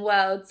 2011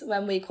 Worlds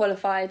when we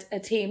qualified a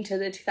team to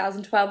the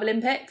 2012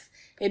 Olympics.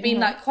 It'd been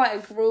like quite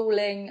a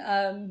grueling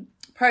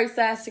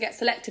process to get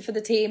selected for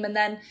the team. And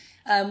then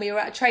we were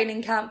at a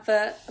training camp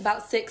for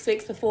about 6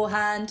 weeks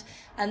beforehand.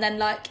 And then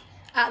like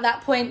at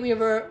that point, we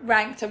were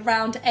ranked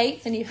around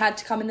 8th and you had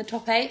to come in the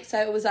top 8.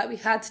 So it was like we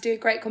had to do a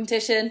great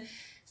competition.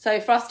 So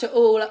for us to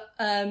all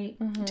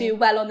do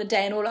well on the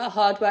day and all our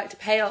hard work to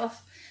pay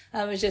off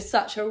was just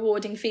such a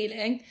rewarding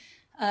feeling.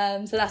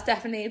 So that's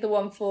definitely the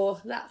one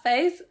for that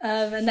phase.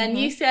 And then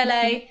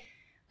UCLA,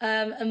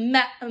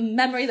 a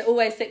memory that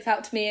always sticks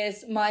out to me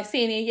is my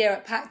senior year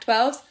at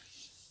Pac-12.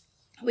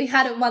 We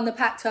hadn't won the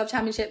Pac-12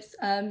 championships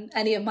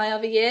any of my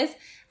other years.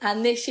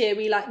 And this year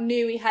we like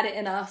knew we had it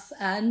in us,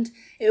 and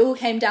it all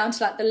came down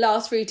to like the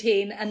last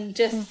routine and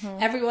just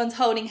everyone's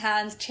holding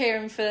hands,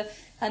 cheering for,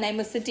 her name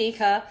was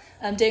Sadiqa,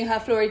 doing her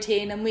floor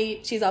routine,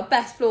 and she's our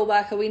best floor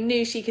worker. We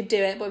knew she could do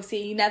it, but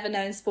obviously you never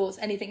know in sports,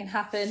 anything can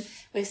happen.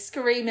 We're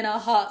screaming our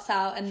hearts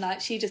out and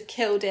like she just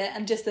killed it,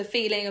 and just the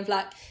feeling of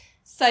like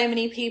so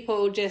many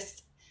people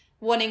just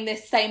wanting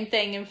this same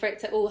thing and for it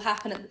to all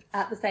happen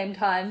at the same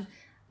time.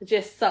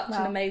 Just such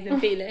an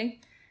amazing feeling.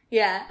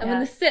 Yeah, and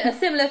when a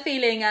similar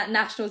feeling at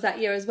Nationals that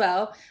year as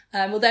well.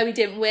 Although we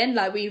didn't win,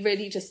 like we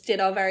really just did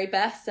our very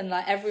best, and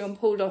like everyone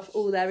pulled off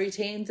all their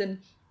routines,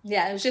 and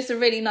yeah, it was just a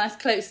really nice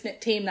close-knit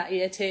team that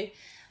year too.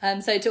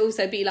 So to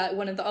also be like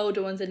one of the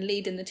older ones and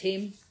leading the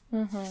team,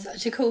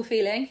 such a cool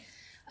feeling.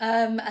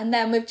 And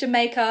then with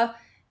Jamaica,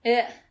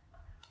 it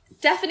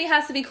definitely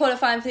has to be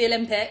qualifying for the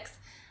Olympics.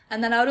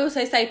 And then I would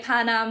also say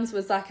Pan Am's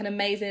was like an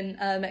amazing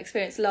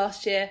experience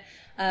last year.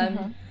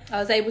 I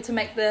was able to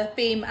make the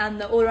beam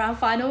and the all-around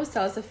finals,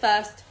 so I was the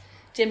first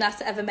gymnast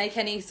to ever make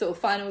any sort of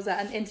finals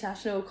at an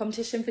international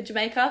competition for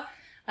Jamaica.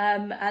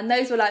 And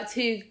those were like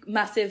two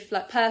massive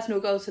like personal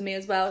goals for me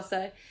as well,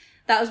 so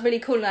that was really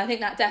cool, and I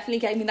think that definitely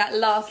gave me that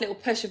last little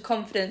push of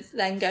confidence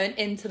then going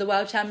into the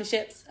World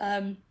Championships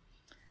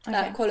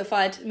that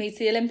qualified me to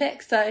the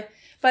Olympics. So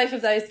both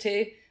of those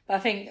two, but I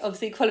think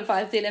obviously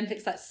qualifying for the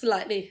Olympics that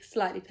slightly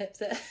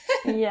pips it.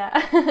 Yeah,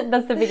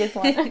 that's the biggest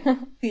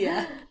one.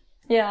 Yeah.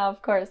 Yeah,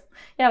 of course.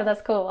 Yeah,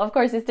 that's cool. Of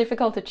course, it's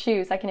difficult to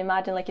choose. I can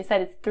imagine, like you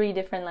said, it's 3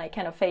 different like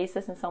kind of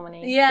phases and so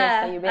many things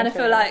that you've been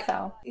through. And I feel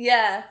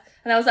like,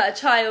 and I was like a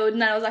child,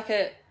 and then I was like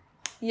a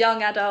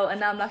young adult, and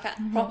now I'm like a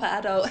proper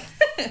adult.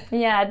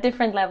 Yeah,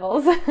 different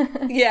levels.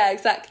 Yeah,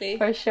 exactly.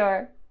 For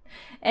sure.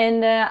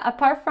 And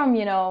apart from,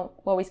 you know,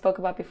 what we spoke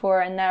about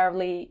before and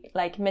narrowly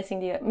like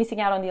missing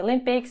out on the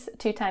Olympics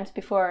 2 times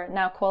before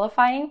now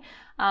qualifying,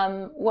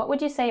 what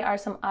would you say are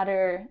some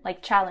other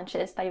like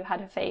challenges that you've had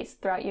to face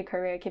throughout your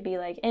career? It could be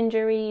like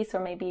injuries or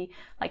maybe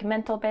like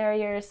mental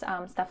barriers,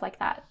 stuff like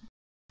that.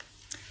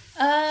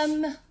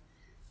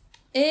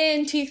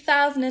 In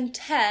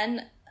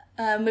 2010,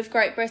 with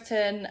Great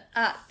Britain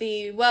at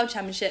the World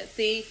Championships.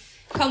 The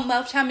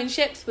Commonwealth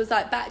Championships was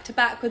like back to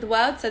back with the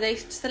World, so they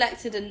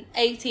selected an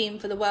A team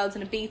for the Worlds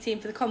and a B team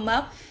for the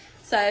Commonwealth.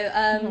 So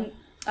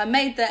I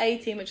made the A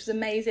team, which was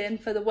amazing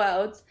for the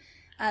Worlds.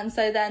 And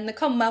so then the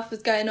Commonwealth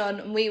was going on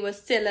and we were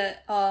still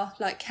at our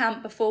like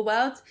camp before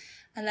Worlds.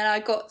 And then I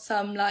got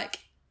some like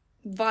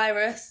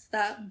virus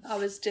that I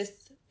was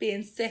just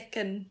being sick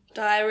and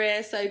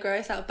diarrhea, so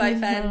gross, out of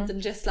both ends.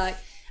 And just like,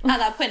 at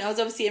that point I was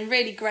obviously in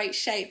really great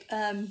shape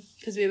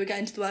because we were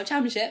going to the World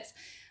Championships.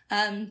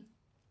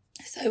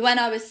 So when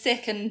I was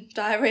sick and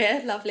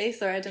diarrhea, lovely,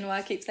 sorry, I don't know why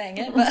I keep saying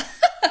it, but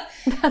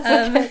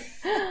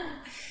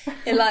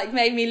it like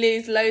made me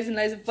lose loads and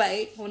loads of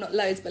weight. Well, not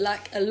loads, but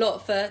like a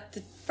lot for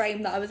the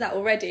frame that I was at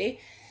already.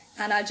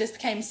 And I just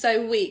became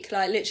so weak,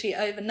 like literally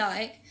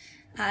overnight,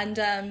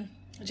 and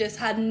just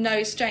had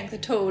no strength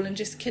at all and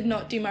just could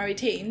not do my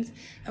routines.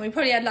 And we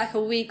probably had like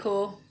a week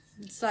or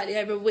slightly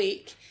over a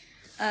week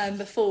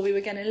before we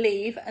were going to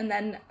leave. And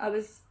then I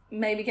was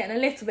maybe getting a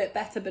little bit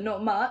better, but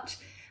not much.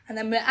 And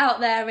then we're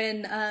out there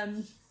in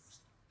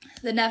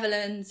the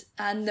Netherlands,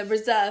 and the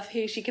reserve,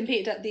 who she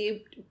competed at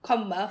the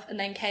Commonwealth and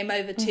then came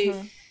over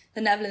to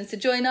the Netherlands to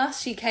join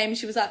us. She came,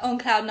 she was like on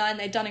cloud nine.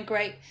 They'd done a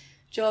great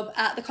job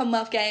at the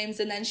Commonwealth Games,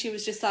 and then she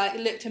was just like,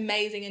 looked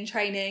amazing in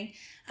training.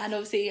 And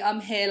obviously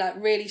I'm here like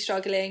really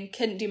struggling,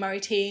 couldn't do my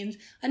routines.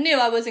 I knew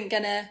I wasn't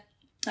gonna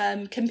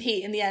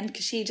compete in the end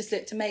because she just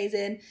looked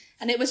amazing,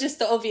 and it was just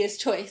the obvious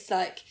choice,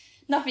 like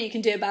nothing you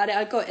can do about it.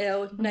 I got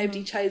ill,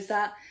 nobody chose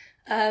that.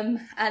 And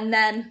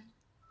then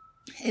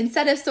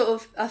instead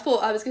of I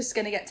thought I was just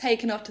going to get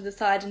taken off to the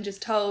side and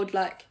just told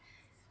like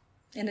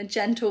in a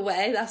gentle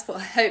way, that's what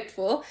I hoped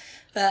for.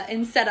 But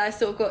instead I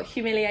sort of got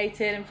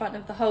humiliated in front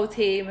of the whole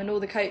team and all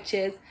the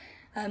coaches.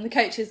 The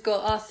coaches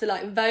got asked to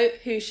like vote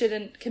who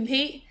shouldn't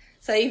compete.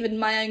 So even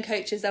my own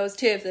coaches, there was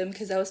two of them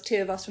because there was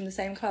two of us from the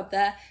same club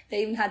there.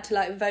 They even had to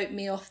like vote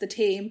me off the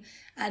team.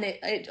 And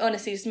it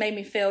honestly just made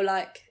me feel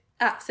like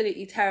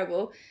absolutely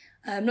terrible.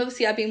 And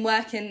obviously I've been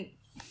working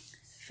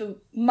for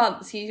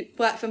months. You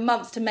work for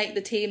months to make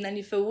the team, then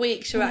you for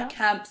weeks you're at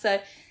camp. So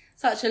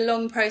such a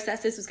long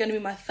process. This was going to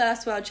be my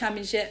first World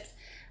Championships,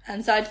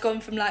 and so I'd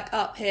gone from like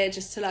up here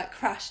just to like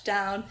crash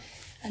down,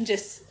 and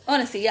just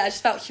honestly, I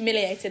just felt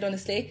humiliated,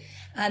 honestly.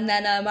 And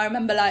then I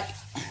remember like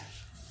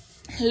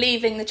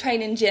leaving the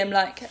training gym,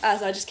 like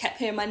as I just kept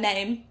hearing my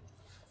name,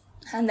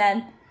 and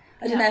then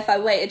I don't know if I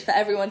waited for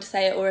everyone to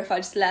say it or if I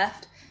just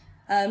left.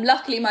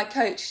 Luckily my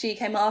coach, she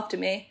came after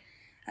me,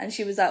 and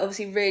she was like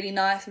obviously really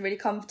nice and really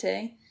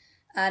comforting.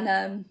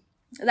 And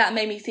that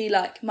made me see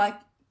like my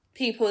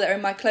people that are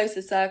in my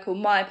closest circle,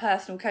 my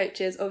personal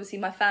coaches, obviously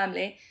my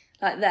family,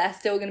 like they're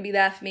still going to be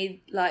there for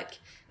me, like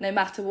no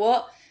matter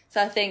what.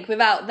 So I think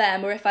without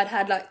them, or if I'd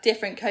had like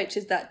different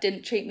coaches that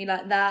didn't treat me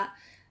like that,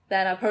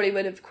 then I probably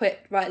would have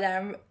quit right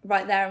there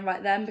and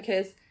right then,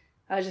 because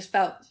I just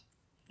felt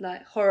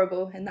like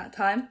horrible in that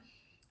time.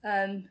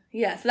 So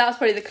that was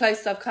probably the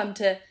closest I've come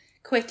to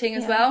quitting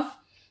as well.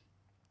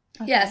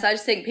 Okay. So I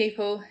just think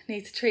people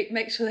need to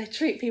make sure they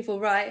treat people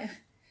right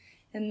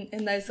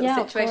in those sort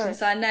of situations.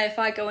 So I know if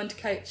I go on to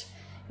coach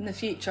in the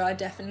future, I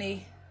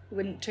definitely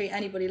wouldn't treat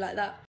anybody like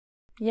that.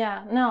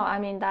 Yeah, no, I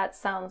mean, that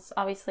sounds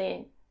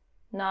obviously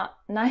not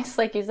nice.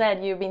 Like you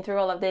said, you've been through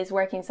all of this,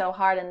 working so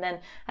hard, and then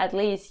at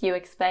least you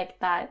expect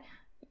that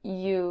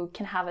you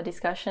can have a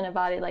discussion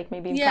about it, like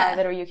maybe in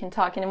private, or you can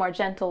talk in a more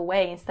gentle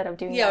way instead of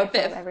doing that in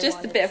front of everyone.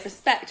 Just a bit of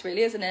respect,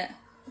 really, isn't it?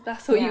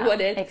 That's all you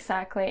wanted.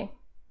 Exactly.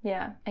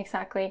 Yeah,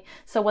 exactly.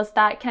 So was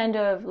that kind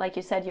of, like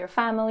you said, your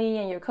family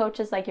and your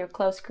coaches, like your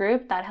close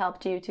group, that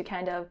helped you to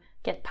kind of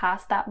get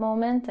past that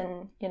moment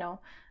and, you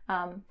know,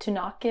 to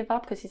not give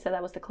up? Because you said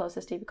that was the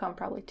closest you become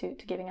probably to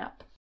giving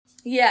up.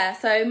 Yeah,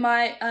 so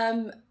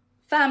my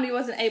family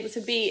wasn't able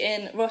to be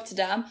in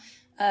Rotterdam,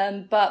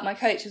 but my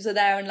coaches were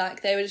there, and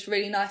like they were just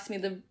really nice to me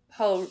the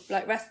whole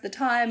like rest of the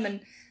time.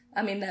 And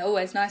I mean, they're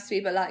always nice to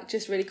me, but like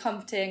just really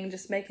comforting and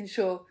just making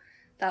sure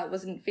that I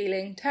wasn't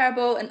feeling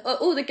terrible. And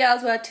all the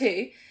girls were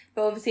too,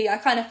 but obviously I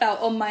kind of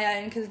felt on my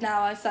own because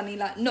now I was suddenly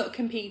like not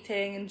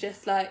competing and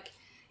just like,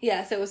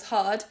 so it was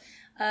hard.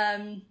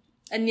 And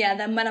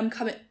then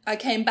when I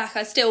came back,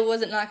 I still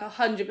wasn't like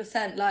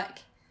 100% like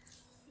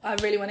I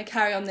really want to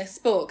carry on this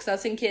sport, because I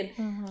was thinking,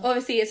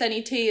 obviously it's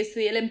only 2 years to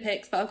the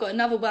Olympics, but I've got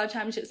another World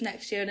Championships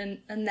next year,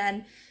 and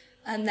then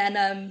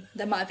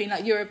there might have been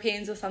like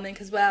Europeans or something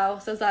as well.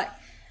 So I was like,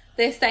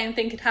 this same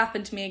thing could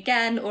happen to me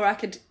again, or I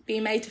could be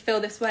made to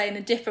feel this way in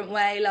a different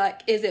way.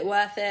 Like, is it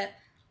worth it?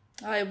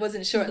 I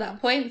wasn't sure at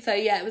that point. So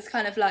it was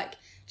kind of like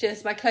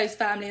just my close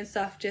family and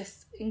stuff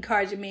just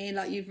encouraging me,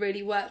 like, you've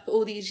really worked for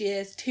all these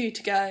years, 2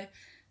 to go,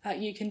 like,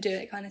 you can do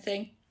it, kind of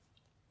thing.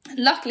 And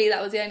luckily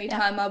that was the only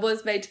time I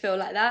was made to feel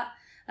like that.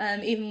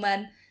 Even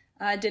when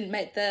I didn't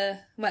make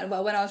when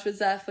I was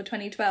reserved for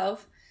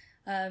 2012,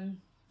 it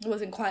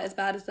wasn't quite as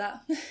bad as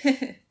that.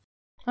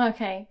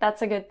 Okay,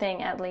 that's a good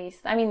thing, at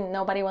least. I mean,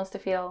 nobody wants to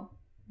feel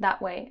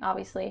that way,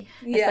 obviously,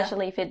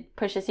 especially if it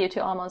pushes you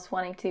to almost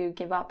wanting to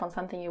give up on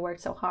something you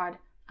worked so hard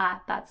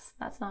at.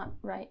 That's not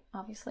right,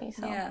 obviously.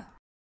 So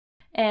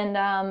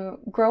And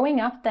growing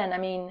up then, I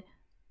mean,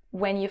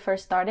 when you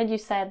first started, you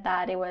said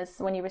that it was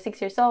when you were 6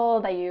 years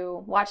old that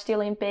you watched the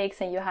Olympics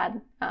and you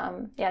had,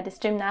 this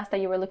gymnast that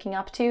you were looking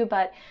up to.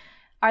 But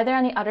are there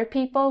any other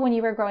people when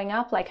you were growing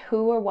up, like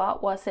who or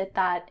what was it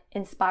that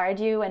inspired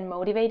you and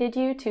motivated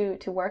you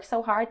to work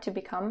so hard to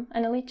become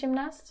an elite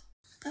gymnast?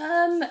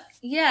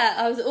 Yeah,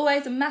 I was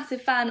always a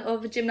massive fan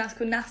of a gymnast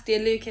called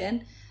Danusia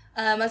Francis.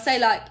 I'd say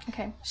like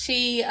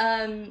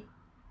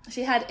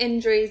she had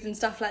injuries and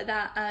stuff like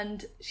that,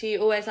 and she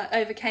always like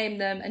overcame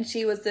them, and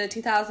she was the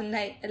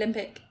 2008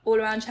 Olympic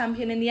all-around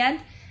champion in the end.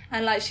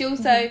 And like she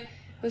also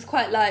was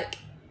quite like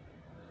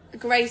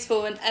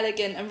graceful and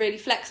elegant and really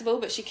flexible,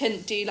 but she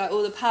couldn't do like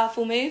all the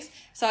powerful moves.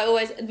 So I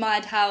always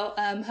admired how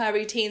her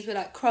routines were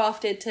like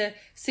crafted to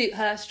suit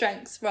her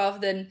strengths rather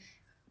than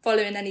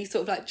following any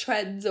sort of like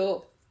trends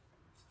or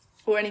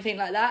anything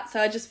like that. So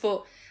I just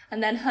thought,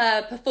 and then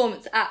her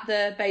performance at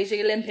the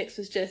Beijing Olympics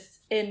was just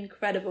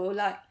incredible.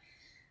 Like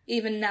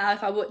even now,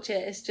 if I watch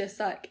it, it's just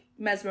like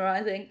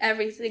mesmerizing.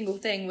 Every single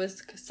thing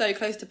was so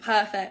close to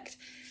perfect.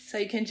 So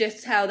you can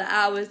just tell the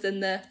hours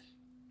and the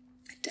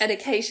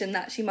dedication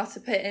that she must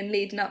have put in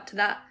leading up to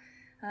that.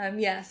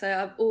 So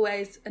I've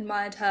always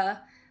admired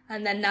her.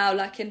 And then now,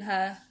 like in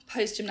her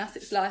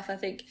post-gymnastics life, I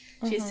think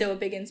she's still a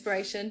big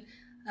inspiration.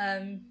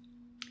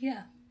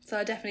 So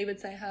I definitely would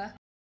say her.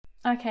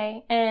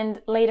 Okay. And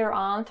later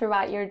on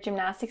throughout your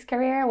gymnastics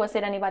career, was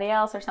it anybody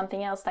else or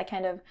something else that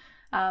kind of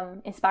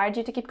inspired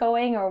you to keep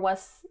going, or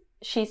was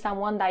she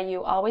someone that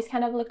you always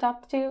kind of look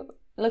up to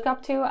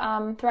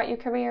throughout your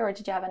career, or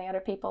did you have any other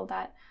people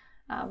that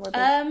were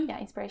big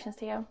inspirations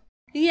to you?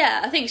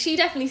 Yeah, I think she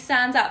definitely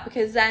stands out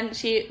because then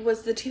she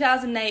was the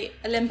 2008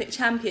 Olympic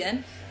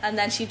champion, and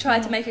then she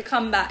tried to make a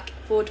comeback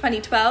for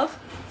 2012,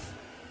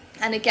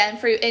 and again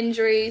through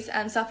injuries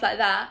and stuff like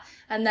that.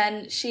 And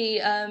then she,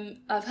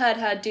 I've heard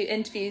her do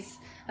interviews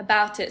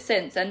about it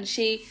since, and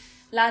she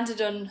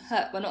landed on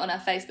her, well, not on her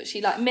face, but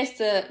she like missed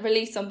a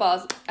release on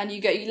bars, and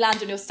you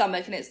land on your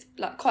stomach, and it's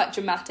like quite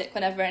dramatic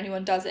whenever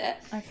anyone does it.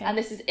 Okay. And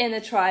this is in a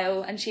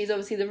trial, and she's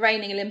obviously the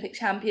reigning Olympic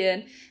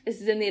champion.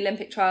 This is in the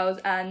Olympic trials,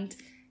 and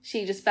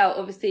she just felt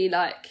obviously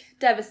like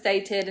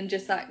devastated and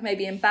just like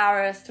maybe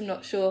embarrassed. I'm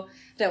not sure,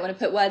 don't want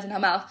to put words in her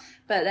mouth,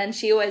 but then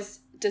she always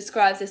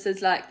describes this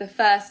as like the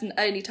first and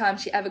only time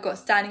she ever got a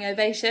standing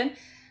ovation.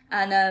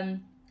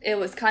 And it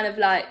was kind of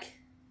like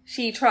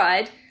she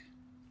tried,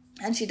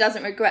 and she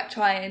doesn't regret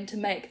trying to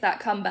make that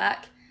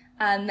comeback.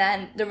 And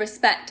then the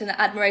respect and the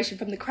admiration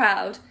from the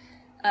crowd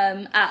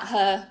at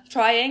her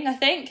trying, I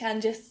think,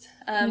 and just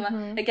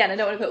again, I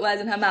don't want to put words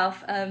in her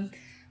mouth,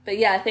 but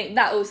yeah, I think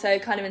that also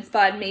kind of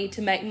inspired me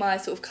to make my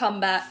sort of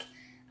comeback.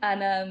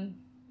 And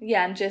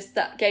and just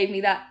that gave me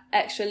that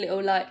extra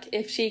little, like,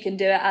 if she can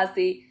do it as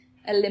the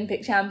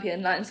Olympic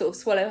champion, like, and sort of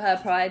swallow her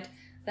pride,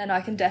 then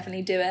I can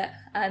definitely do it.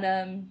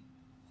 And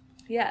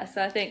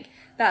so I think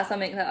that's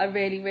something that I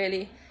really,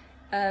 really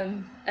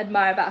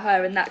admire about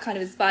her, and that kind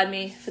of inspired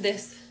me for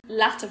this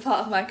latter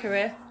part of my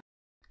career.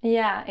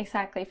 Yeah,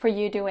 exactly. For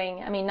you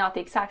doing, I mean, not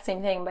the exact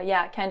same thing, but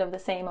yeah, kind of the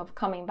same, of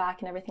coming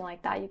back and everything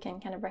like that. You can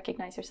kind of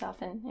recognize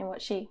yourself in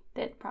what she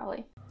did,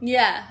 probably.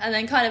 Yeah, and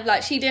then kind of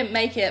like, she didn't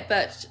make it,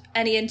 but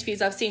any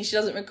interviews I've seen, she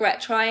doesn't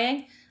regret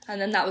trying. And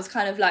then that was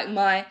kind of like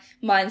my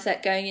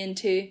mindset going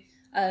into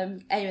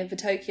aiming for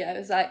Tokyo. It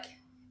was like,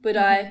 would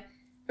I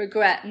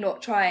regret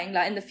not trying?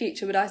 Like, in the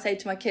future, would I say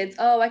to my kids,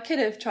 oh, I could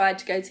have tried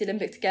to go to the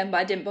Olympics again, but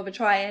I didn't bother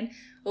trying?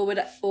 Or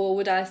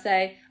would I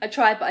say, I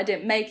tried but I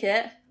didn't make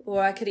it?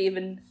 Or I could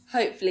even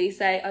hopefully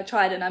say, I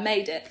tried and I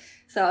made it.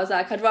 So I was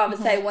like, I'd rather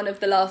say one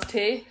of the last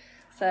two.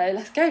 So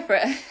let's go for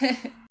it.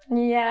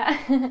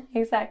 Yeah,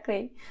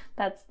 exactly.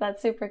 That's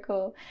super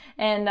cool.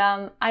 And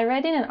I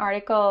read in an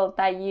article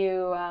that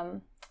you,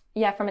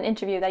 from an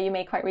interview that you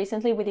made quite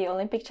recently with the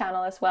Olympic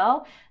channel as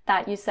well,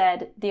 that you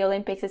said, the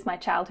Olympics is my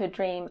childhood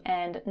dream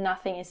and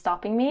nothing is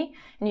stopping me.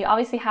 And you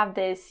obviously have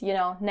this,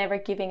 never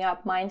giving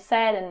up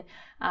mindset,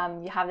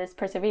 and you have this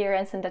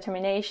perseverance and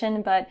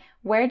determination. But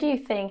where do you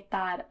think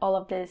that all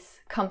of this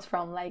comes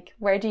from? Like,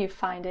 where do you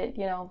find it,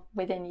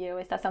 within you?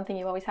 Is that something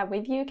you always have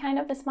with you, kind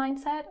of this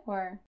mindset,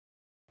 or?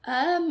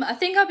 I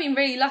think I've been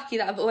really lucky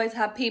that I've always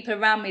had people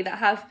around me that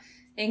have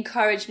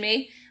encouraged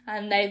me,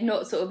 and they've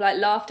not sort of like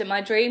laughed at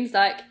my dreams.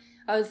 Like,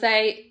 I would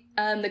say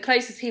the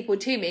closest people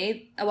to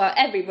me, well,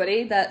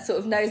 everybody that sort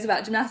of knows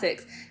about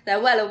gymnastics,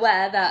 they're well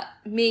aware that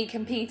me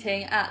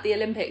competing at the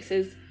Olympics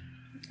is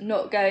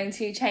not going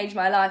to change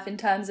my life in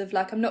terms of,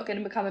 like, I'm not going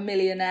to become a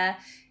millionaire.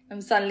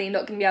 I'm suddenly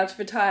not going to be able to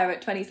retire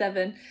at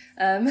 27.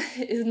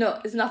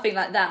 It's nothing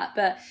like that.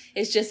 But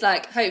it's just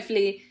like,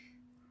 hopefully,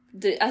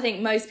 I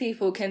think most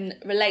people can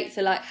relate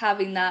to like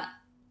having that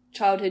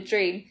childhood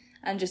dream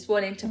and just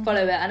wanting to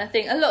follow it. And I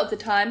think a lot of the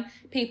time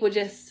people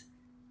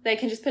they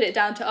can just put it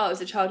down to, oh, it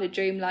was a childhood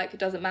dream, like, it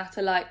doesn't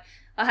matter. Like,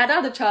 I had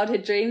other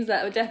childhood dreams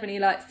that were definitely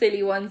like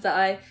silly ones that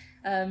I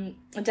am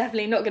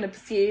definitely not going to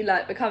pursue,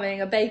 like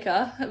becoming a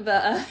baker,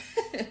 but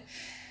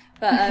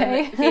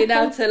being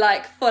able to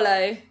like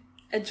follow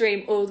a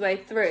dream all the way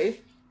through,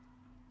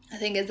 I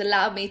think has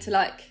allowed me to,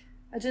 like,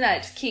 I don't know,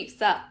 it just keeps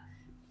that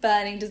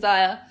burning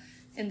desire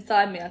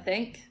inside me, I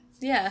think.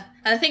 Yeah.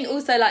 And I think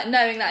also like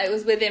knowing that it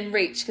was within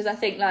reach, because I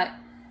think like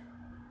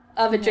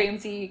other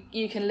dreams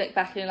you can look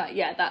back and you're like,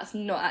 yeah, that's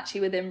not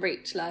actually within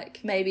reach. Like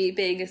maybe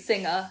being a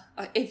singer,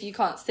 if you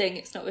can't sing,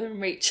 it's not within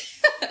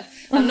reach.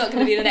 I'm not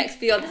going to be the next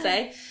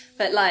Beyonce,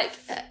 but like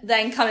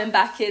then coming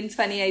back in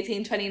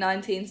 2018,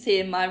 2019,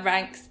 seeing my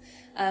ranks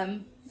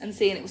and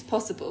seeing it was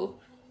possible.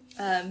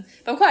 But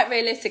I'm quite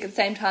realistic at the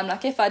same time.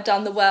 Like if I'd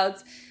done the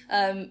Worlds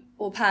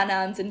or Pan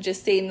Ams and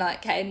just seen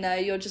like, hey, no,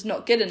 you're just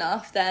not good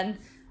enough, then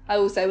I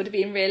also would have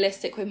been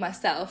realistic with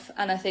myself.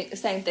 And I think the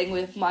same thing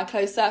with my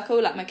close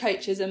circle, like my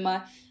coaches and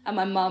my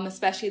mum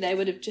especially, they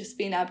would have just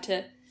been able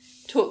to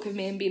talk with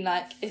me and been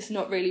like, it's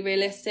not really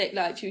realistic,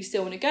 like do you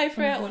still want to go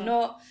for it or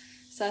not?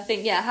 So I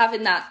think, yeah,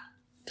 having that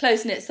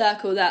close-knit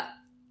circle that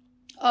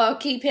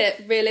keep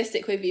it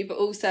realistic with you but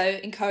also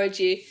encourage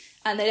you,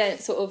 and they don't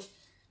sort of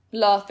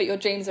laugh at your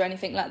dreams or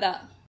anything like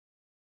that.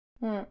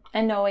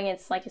 And knowing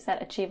it's, like you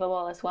said,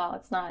 achievable as well.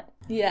 It's not,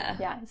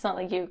 it's not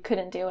like you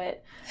couldn't do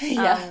it.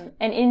 And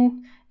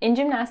in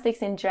gymnastics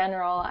in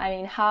general, I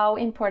mean, how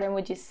important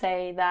would you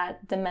say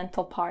that the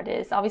mental part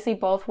is? Obviously,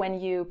 both when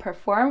you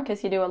perform,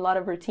 because you do a lot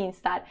of routines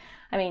that,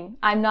 I mean,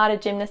 I'm not a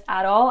gymnast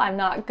at all. I'm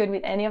not good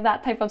with any of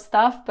that type of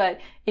stuff, but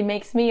it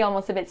makes me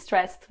almost a bit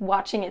stressed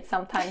watching it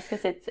sometimes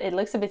because it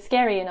looks a bit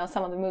scary, you know,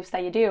 some of the moves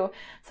that you do.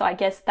 So I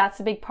guess that's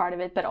a big part of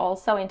it, but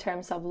also in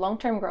terms of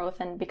long-term growth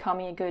and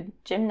becoming a good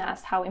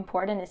gymnast, how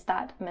important is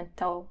that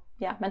mental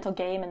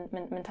game and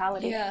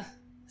mentality? Yeah,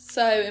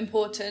 so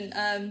important.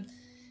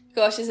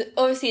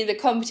 Obviously the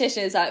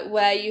competition is like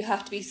where you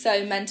have to be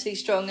so mentally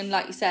strong, and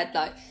like you said,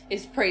 like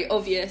it's pretty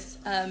obvious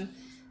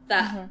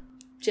that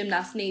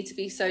gymnasts need to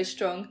be so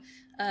strong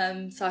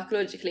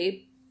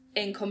psychologically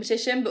in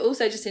competition, but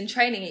also just in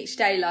training each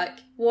day. Like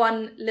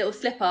one little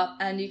slip up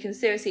and you can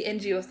seriously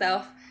injure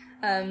yourself.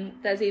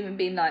 There's even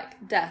been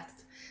like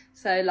deaths.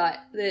 So like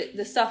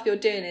the stuff you're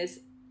doing is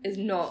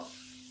not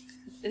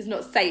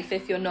safe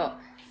if you're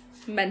not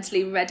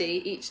mentally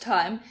ready each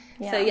time.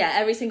 So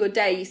every single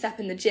day you step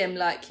in the gym,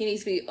 like you need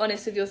to be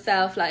honest with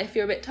yourself. Like if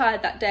you're a bit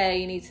tired that day,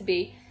 you need to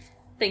be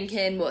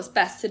thinking what's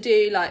best to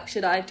do. Like,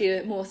 should I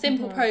do a more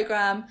simple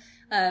program?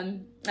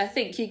 I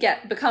think you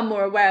become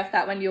more aware of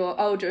that when you're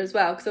older as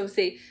well, because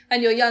obviously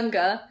when you're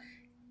younger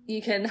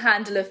you can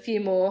handle a few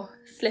more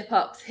slip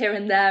ups here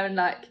and there and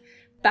like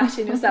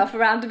bashing yourself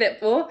around a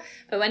bit more.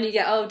 But when you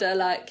get older,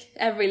 like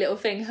every little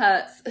thing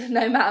hurts,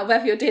 no matter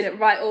whether you're doing it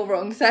right or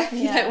wrong. So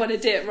you don't want to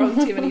do it wrong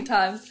too many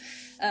times.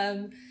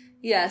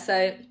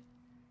 So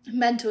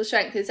mental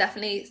strength is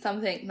definitely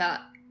something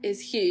that is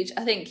huge.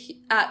 I think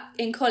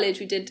in college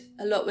we did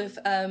a lot with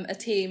a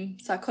team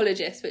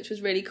psychologist, which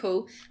was really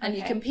cool. And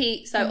you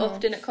compete so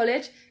often at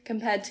college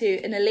compared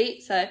to an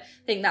elite. So I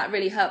think that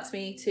really helped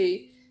me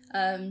to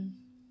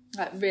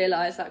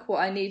realise like what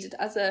I needed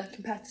as a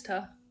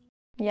competitor.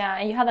 Yeah,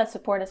 and you had that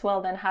support as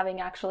well, then having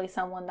actually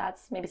someone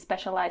that's maybe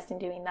specialised in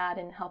doing that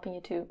and helping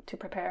you to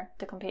prepare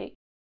to compete.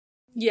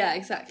 Yeah,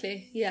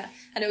 exactly. Yeah.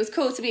 And it was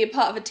cool to be a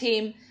part of a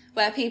team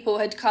where people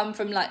had come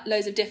from like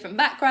loads of different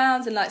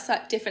backgrounds and like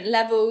different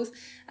levels.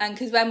 And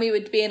because when we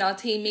would be in our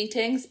team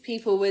meetings,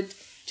 people would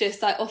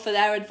just like offer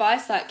their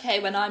advice, like, hey,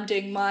 when I'm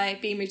doing my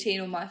beam routine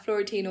or my floor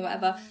routine or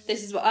whatever,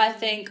 this is what I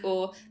think,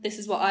 or this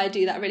is what I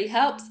do that really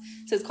helps.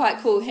 So it's quite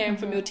cool hearing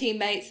from your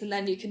teammates, and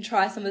then you can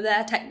try some of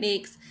their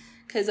techniques,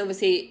 because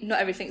obviously not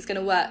everything's going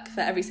to work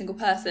for every single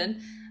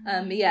person.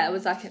 It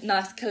was like a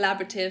nice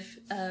collaborative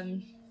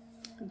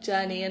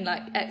journey and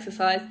like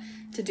exercise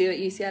to do at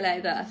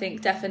UCLA that I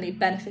think definitely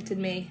benefited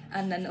me,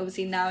 and then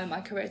obviously now in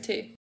my career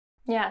too.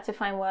 Yeah, to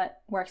find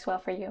what works well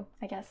for you,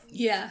 I guess.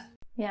 Yeah.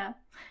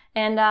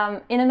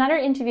 And in another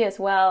interview as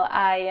well,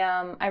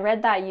 I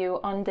read that you,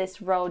 on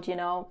this road, you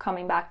know,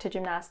 coming back to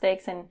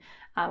gymnastics and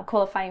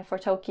qualifying for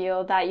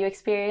Tokyo, that you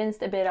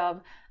experienced a bit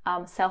of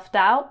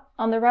self-doubt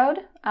on the road.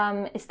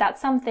 Is that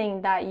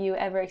something that you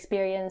ever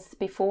experienced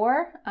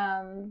before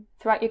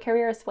throughout your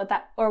career?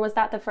 Or was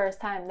that the first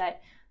time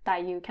that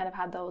you kind of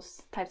had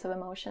those types of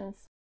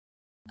emotions?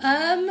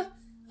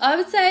 I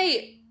would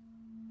say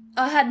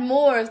I had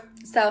more of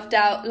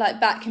self-doubt like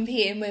back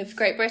competing with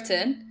Great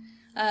Britain.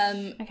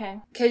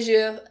 Because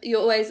you're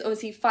always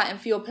obviously fighting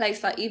for your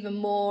place like even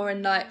more,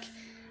 and like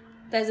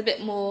there's a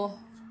bit more,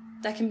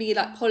 there can be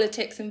like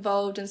politics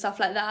involved and stuff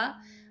like that.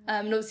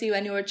 And obviously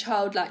when you're a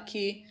child, like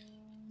you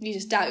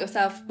just doubt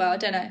yourself. Well, I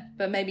don't know,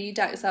 but maybe you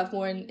doubt yourself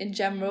more in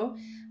general.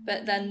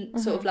 But then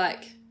sort of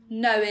like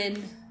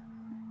knowing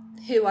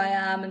who I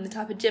am and the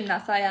type of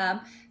gymnast I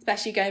am,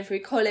 especially going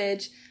through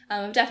college,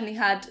 I've definitely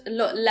had a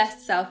lot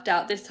less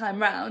self-doubt this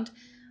time round.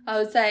 I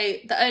would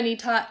say the only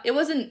time, it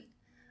wasn't,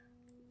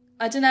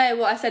 I don't know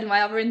what I said in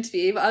my other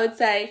interview, but I would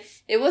say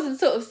it wasn't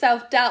sort of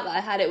self-doubt that I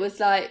had. It was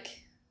like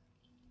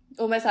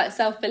almost like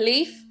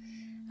self-belief.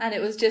 And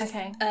it was just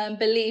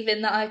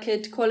believing that I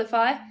could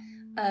qualify,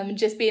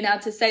 just being able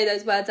to say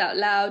those words out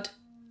loud,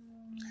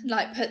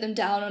 like put them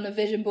down on a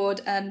vision board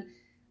and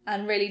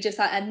really just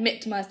like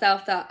admit to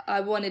myself that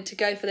I wanted to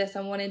go for this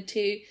and wanted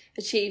to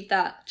achieve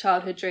that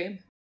childhood dream.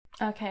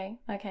 Okay.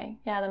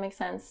 Yeah, that makes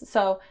sense.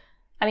 So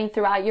I mean,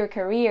 throughout your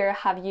career,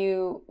 have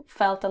you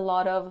felt a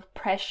lot of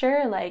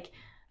pressure, like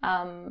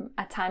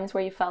at times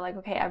where you felt like,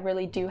 okay, I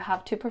really do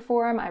have to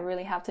perform, I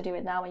really have to do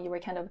it now, and you were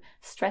kind of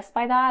stressed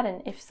by that?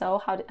 And if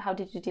so, how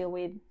did you deal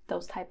with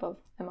those type of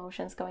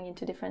emotions going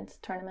into different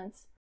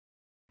tournaments?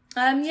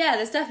 Yeah,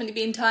 there's definitely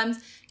been times,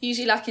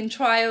 usually like in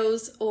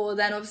trials, or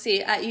then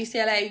obviously at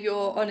UCLA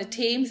you're on a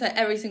team, so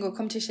every single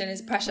competition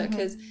is pressure,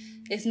 because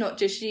it's not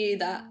just you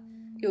that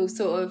you'll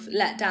sort of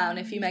let down.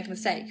 If you make a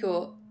mistake,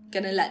 you're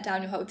going to let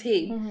down your whole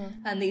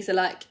team, and these are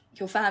like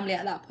your family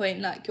at that point,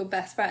 like your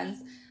best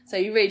friends, so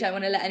you really don't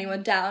want to let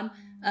anyone down.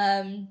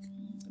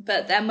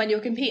 But then when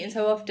you're competing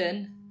so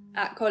often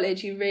at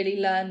college, you really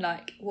learn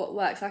like what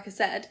works, like I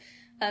said.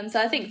 So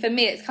I think for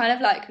me it's kind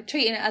of like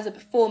treating it as a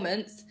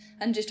performance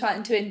and just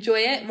trying to enjoy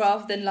it,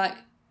 rather than like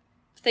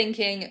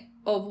thinking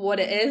of what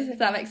it is, if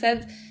that makes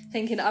sense.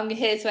 Thinking I'm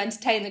here to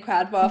entertain the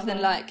crowd, rather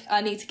than like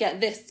I need to get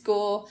this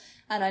score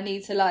and I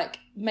need to like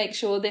make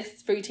sure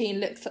this routine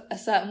looks a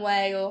certain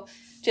way, or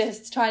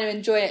just trying to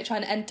enjoy it,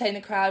 trying to entertain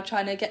the crowd,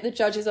 trying to get the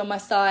judges on my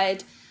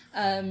side,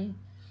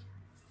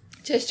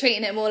 just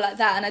treating it more like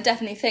that. And I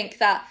definitely think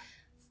that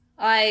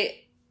I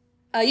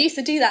used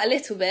to do that a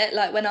little bit,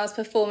 like when I was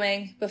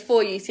performing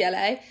before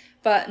UCLA,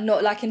 but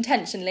not like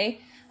intentionally.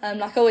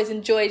 Like I always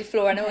enjoyed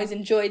floor, and I always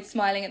enjoyed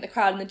smiling at the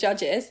crowd and the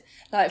judges,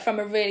 like from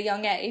a really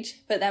young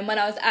age. But then when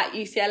I was at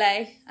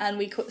UCLA and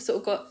we sort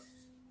of got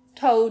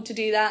told to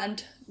do that,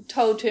 and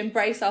told to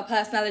embrace our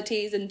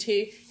personalities and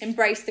to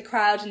embrace the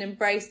crowd and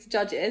embrace the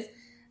judges,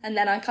 and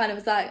then I kind of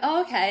was like,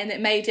 oh, okay. And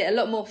it made it a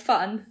lot more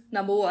fun,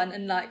 number one,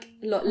 and like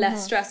a lot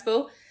less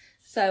stressful.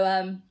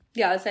 So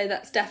yeah, I'd say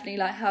that's definitely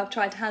like how I've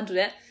tried to handle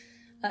it.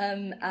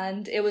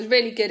 And it was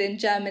really good in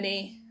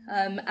Germany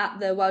at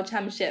the World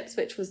Championships,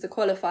 which was the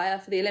qualifier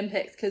for the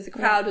Olympics, because the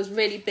crowd was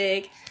really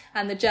big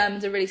and the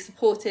Germans are really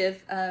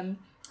supportive,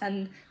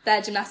 and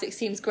their gymnastics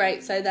team's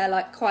great, so they're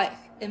like quite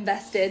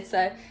invested.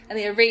 So, and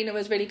the arena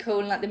was really cool,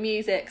 and like the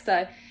music,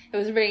 so it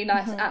was a really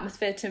nice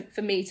atmosphere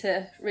for me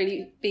to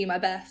really be my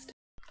best.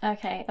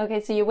 Okay,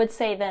 so you would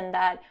say then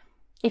that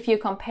if you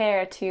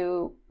compare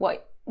to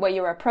what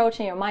your approach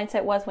and your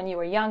mindset was when you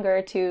were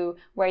younger to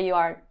where you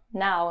are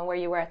now and where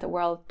you were at the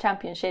World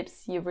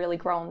Championships, you've really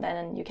grown then,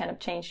 and you kind of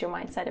changed your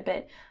mindset a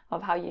bit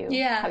of how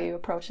you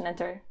approach and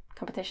enter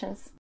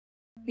competitions.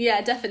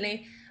 Yeah,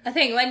 definitely. I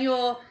think when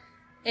you're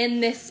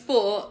in this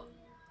sport,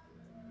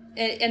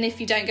 and if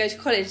you don't go to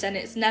college, then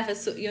it's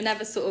you're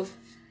never sort of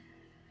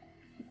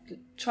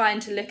trying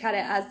to look at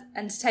it as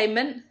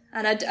entertainment.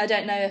 And I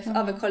don't know if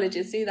other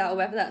colleges do that, or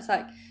whether that's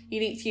like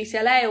unique to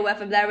UCLA, or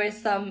whether there is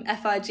some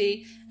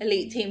FIG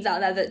elite teams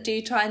out there that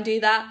do try and do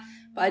that.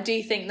 But I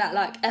do think that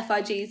like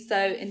FIG is so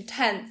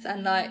intense,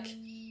 and like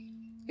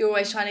you're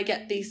always trying to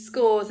get these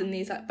scores and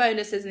these like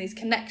bonuses and these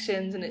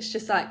connections, and it's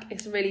just like,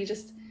 it's really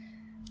just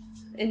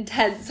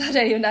intense. I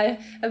don't even know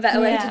a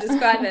better way to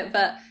describe it,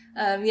 but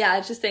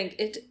I just think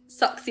it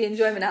sucks the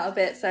enjoyment out of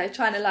it. So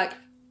trying to like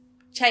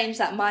change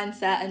that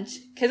mindset, and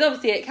because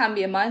obviously it can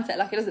be a mindset,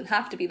 like it doesn't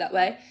have to be that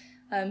way.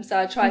 So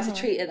I try to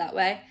treat it that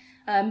way.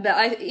 But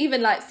I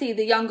even like see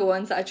the younger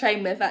ones that I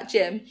train with at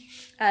gym,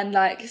 and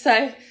like,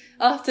 so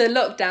after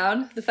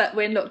lockdown,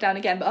 we're in lockdown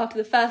again, but after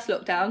the first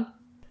lockdown,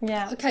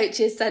 the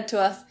coaches said to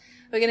us,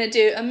 we're going to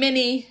do a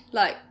mini,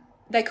 like,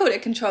 they called it a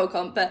control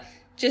comp, but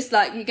just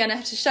like you're going to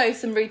have to show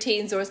some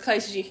routines, or as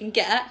close as you can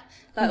get.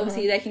 Like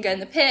obviously they can go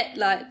in the pit,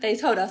 like they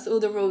told us all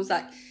the rules,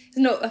 like it's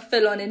not a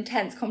full-on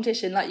intense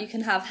competition, like you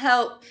can have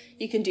help,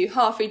 you can do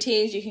half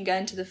routines, you can go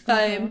into the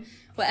foam,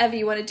 whatever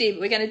you want to do.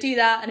 But we're going to do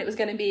that, and it was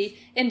going to be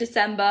in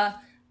December,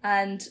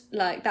 and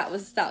like that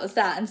was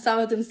that. And some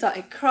of them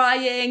started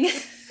crying.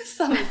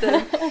 Some of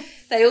them,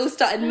 they all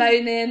started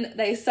moaning.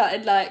 They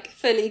started like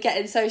fully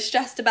getting so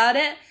stressed about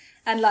it.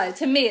 And like,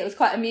 to me, it was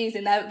quite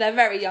amusing. They're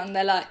very young.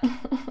 They're like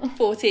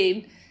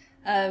 14,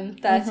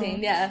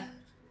 13,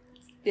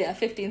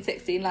 15,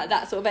 16, like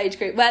that sort of age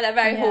group, where they're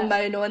very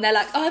hormonal, and they're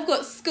like, oh, I've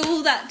got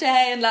school that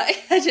day. And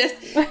like,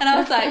 and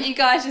I was like, you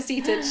guys just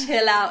need to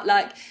chill out.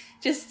 Like,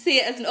 just see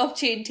it as an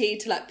opportunity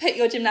to like put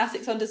your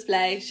gymnastics on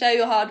display, show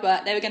your hard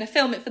work. They were going to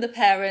film it for the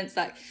parents,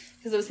 like,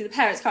 because obviously the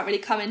parents can't really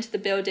come into the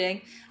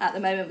building at the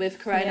moment with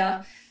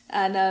Corona.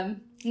 And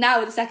now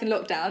with the second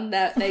lockdown,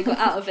 they got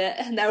out of it,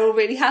 and they're all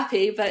really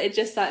happy. But it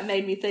just like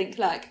made me think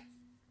like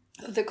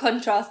of the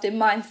contrast in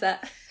mindset.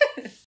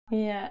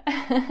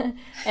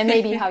 And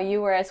maybe how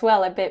you were as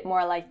well, a bit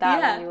more like that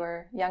when you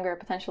were younger,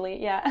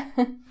 potentially.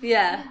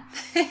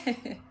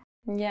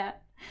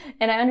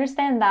 And I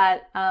understand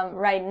that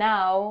right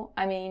now,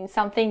 I mean,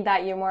 something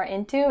that you're more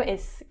into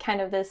is kind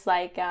of this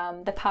like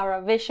the power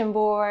of vision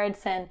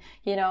boards and,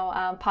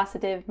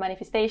 positive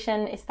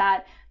manifestation. Is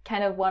that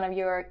kind of one of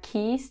your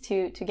keys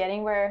to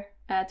getting where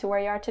you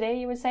are today,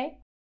 you would say?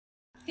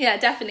 Yeah,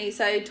 definitely.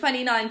 So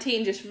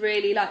 2019 just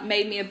really like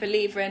made me a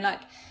believer in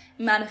like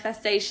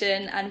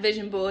manifestation and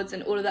vision boards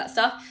and all of that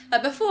stuff.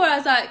 Like before I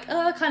was like,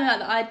 I kind of like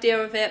the idea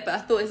of it, but I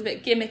thought it was a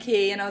bit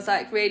gimmicky, and I was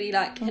like, really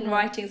like, can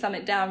writing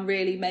something down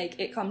really make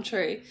it come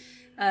true?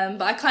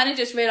 But I kind of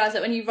just realized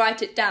that when you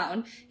write it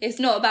down, it's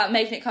not about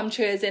making it come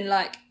true as in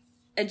like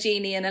a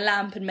genie and a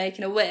lamp and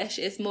making a wish.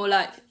 It's more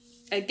like,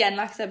 again,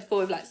 like I said before,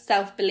 with like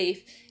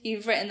self-belief.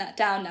 You've written that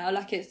down now,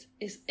 like it's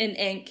in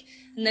ink.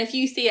 And if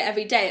you see it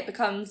every day, it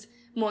becomes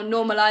more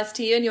normalised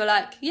to you, and you're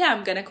like, yeah,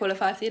 I'm going to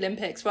qualify for the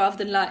Olympics, rather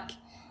than like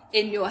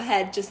in your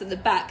head, just at the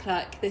back,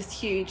 like this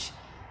huge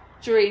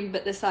dream,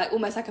 but this like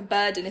almost like a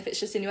burden if it's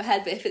just in your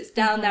head. But if it's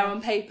down there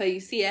on paper, you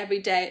see it every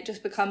day, it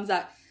just becomes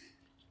like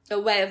a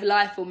way of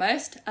life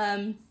almost.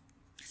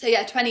 So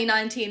yeah,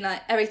 2019,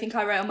 like everything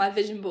I wrote on my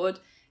vision board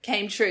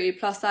came true,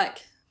 plus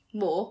like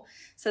more.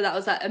 So that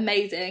was like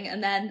amazing.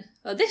 And then,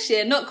 well, this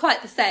year, not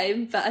quite the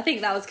same, but I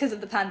think that was because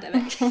of the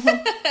pandemic.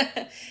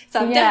 So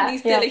I'm definitely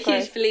still a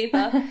huge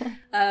believer.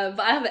 But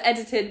I haven't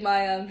edited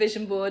my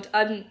vision board.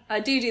 I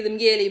do them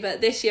yearly,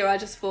 but this year I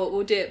just thought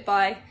we'll do it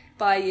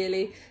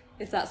bi-yearly,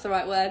 if that's the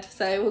right word.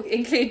 So we'll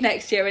include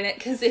next year in it,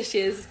 because this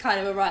year's kind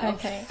of a write-off.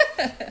 Okay.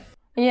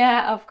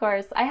 Yeah, of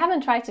course. I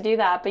haven't tried to do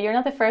that, but you're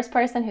not the first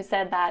person who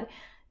said that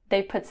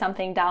they put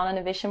something down on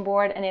a vision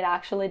board and it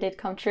actually did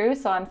come true.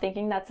 So I'm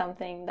thinking that's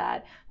something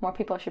that more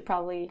people should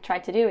probably try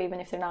to do, even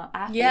if they're not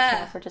athletes, you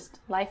know, for just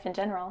life in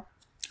general.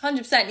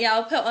 100%. Yeah,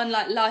 I'll put on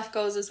like life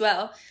goals as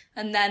well.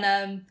 And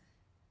then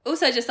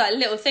also just like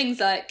little things,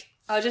 like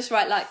I'll just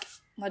write like,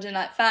 I don't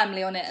know, like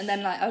family on it. And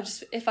then like I'll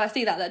just, if I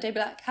see that day, be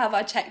like, have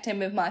I checked in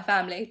with my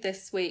family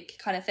this week,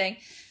 kind of thing.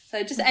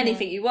 So just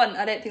anything you want.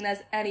 I don't think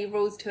there's any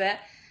rules to it.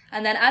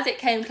 And then as it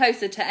came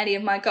closer to any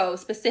of my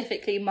goals,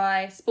 specifically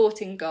my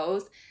sporting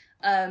goals,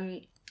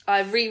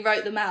 I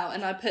rewrote them out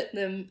and I put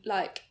them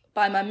like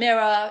by my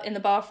mirror in the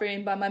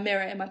bathroom, by my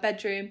mirror in my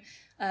bedroom,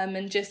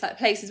 and just like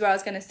places where I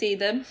was going to see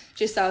them,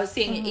 just so I was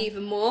seeing it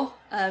even more,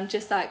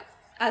 just like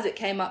as it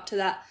came up to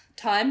that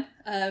time.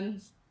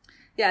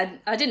 Yeah,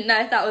 I didn't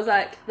know if that was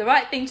like the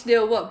right thing to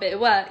do or what, but it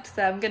worked,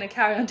 so I'm going to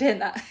carry on doing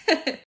that.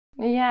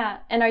 Yeah,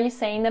 and are you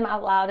saying them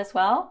out loud as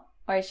well,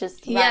 or it's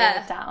just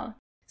writing it down?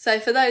 So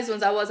for those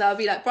ones, I'll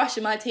be like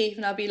brushing my teeth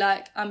and I'll be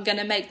like, I'm going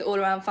to make the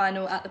all-around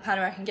final at the Pan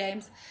American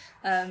Games.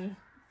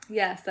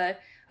 So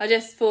I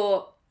just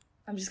thought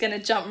I'm just going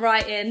to jump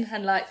right in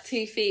and like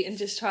 2 feet and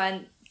just try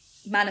and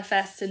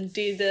manifest and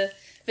do the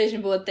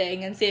vision board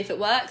thing and see if it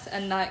works.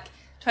 And like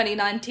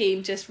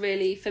 2019 just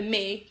really, for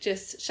me,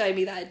 just showed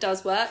me that it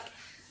does work.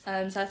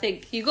 So I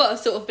think you've got to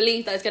sort of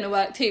believe that it's going to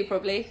work too,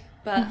 probably.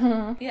 But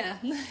yeah.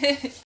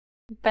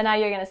 But now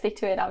you're going to stick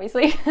to it,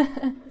 obviously.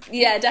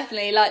 Yeah,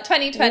 definitely. Like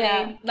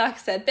 2020, like I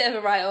said, bit of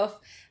a write-off.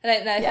 I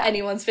don't know if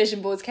anyone's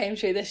vision boards came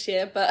true this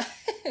year, but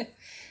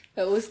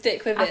but we'll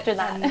stick with after it.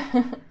 After that.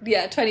 And,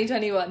 yeah,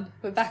 2021,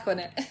 we're back on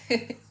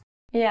it.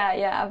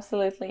 Yeah,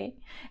 absolutely.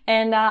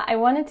 And I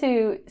wanted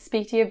to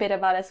speak to you a bit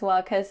about as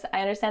well, because I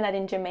understand that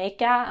in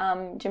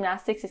Jamaica,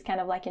 gymnastics is kind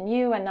of like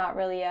new and not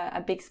really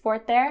a big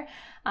sport there.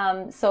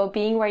 So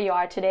being where you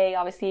are today,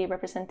 obviously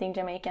representing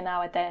Jamaica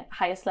now at the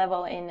highest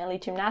level in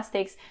elite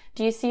gymnastics,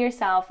 do you see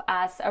yourself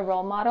as a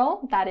role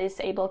model that is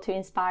able to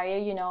inspire,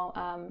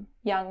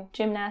 young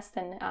gymnasts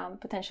and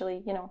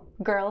potentially,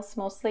 girls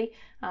mostly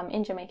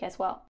in Jamaica as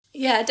well?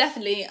 Yeah,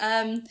 definitely.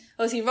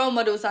 Obviously role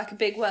model is like a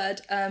big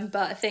word,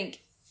 but I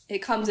think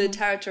it comes with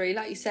territory,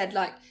 like you said,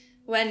 like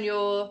when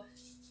you're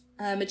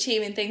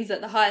achieving things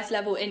at the highest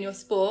level in your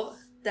sport,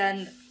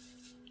 then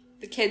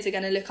the kids are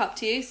going to look up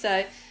to you.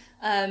 So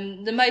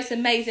the most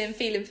amazing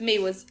feeling for me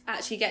was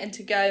actually getting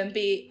to go and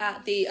be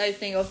at the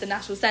opening of the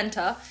National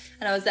Centre,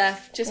 and I was there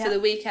just for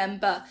the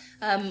weekend, but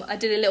I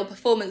did a little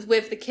performance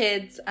with the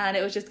kids and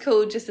it was just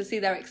cool just to see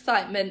their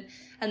excitement.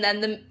 And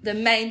then the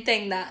main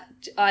thing that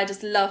I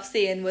just love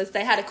seeing was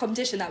they had a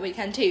competition that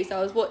weekend too, so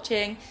I was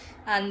watching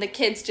and the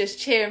kids just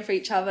cheering for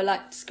each other,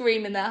 like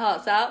screaming their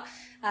hearts out.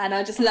 And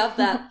I just love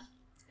that.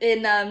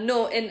 In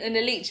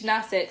elite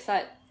gymnastics,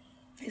 like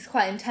it's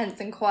quite intense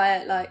and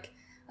quiet, like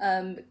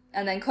and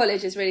then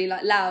college is really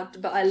like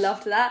loud, but I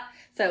loved that.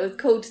 So it was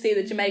cool to see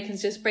the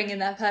Jamaicans just bringing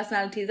their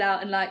personalities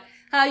out, and like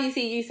how you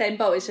see Usain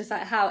Bolt, it's just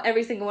like how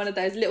every single one of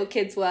those little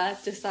kids were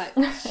just like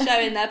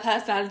showing their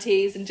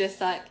personalities and just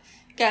like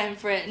going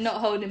for it, not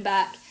holding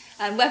back.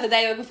 And whether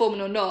they were performing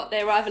or not,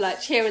 they were either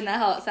like cheering their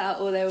hearts out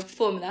or they were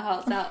performing their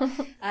hearts out.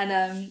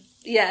 And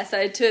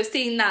so to have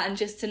seen that and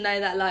just to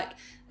know that like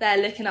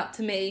they're looking up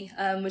to me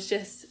was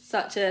just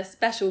such a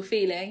special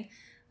feeling.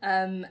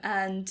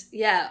 And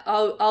yeah,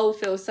 I'll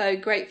feel so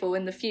grateful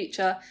in the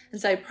future and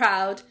so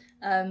proud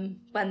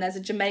when there's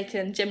a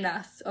Jamaican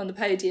gymnast on the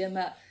podium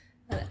at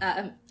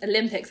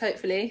Olympics,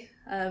 hopefully.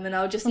 And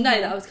I'll just know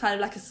that I was kind of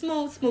like a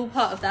small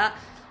part of that.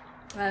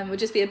 Would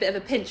just be a bit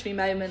of a pinch me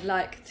moment,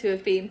 like to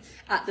have been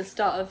at the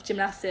start of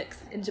gymnastics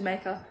in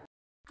Jamaica.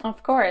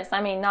 Of course.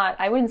 I mean,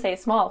 I wouldn't say a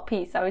small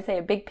piece. I would say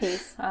a big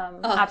piece.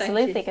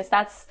 Absolutely. Because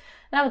that's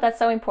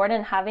so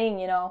important, having,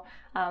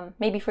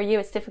 maybe for you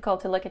it's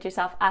difficult to look at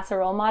yourself as a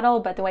role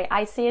model, but the way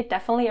I see it,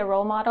 definitely a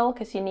role model,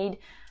 because you need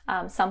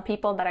some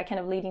people that are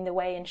kind of leading the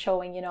way and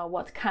showing,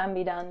 what can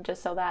be done,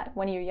 just so that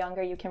when you're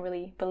younger, you can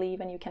really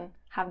believe and you can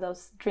have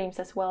those dreams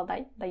as well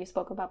that you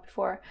spoke about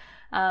before.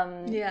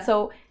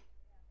 So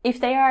if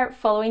they are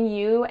following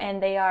you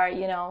and they are,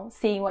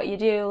 seeing what you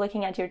do,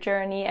 looking at your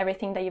journey,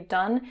 everything that you've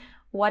done,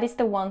 what is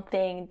the one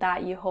thing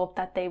that you hope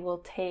that they will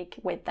take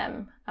with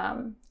them,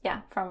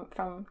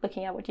 from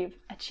looking at what you've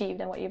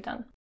achieved and what you've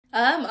done?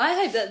 I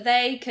hope that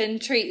they can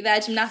treat their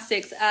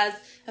gymnastics as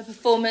a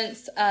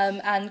performance,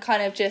 and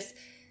kind of just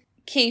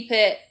keep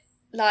that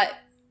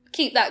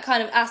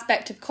kind of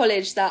aspect of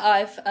college that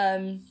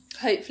I've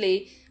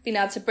hopefully been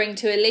able to bring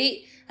to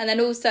elite. And then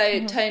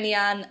also Tony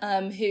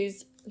Ann,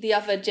 who's the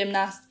other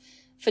gymnast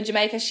for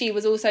Jamaica, she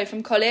was also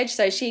from college,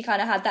 so she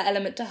kind of had that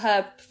element to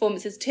her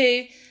performances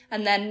too.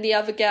 And then the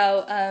other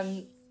girl,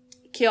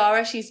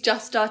 Kiara, she's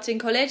just starting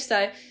college,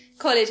 so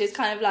college is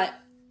kind of like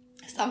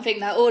something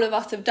that all of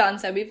us have done,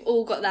 so we've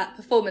all got that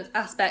performance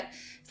aspect.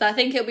 So I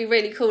think it'll be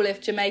really cool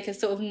if Jamaica's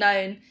sort of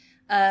known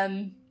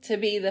to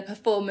be the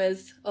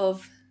performers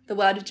of the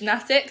world of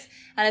gymnastics.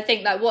 And I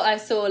think that what I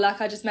saw,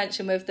 like I just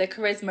mentioned, with the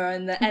charisma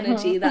and the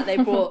energy that they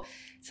brought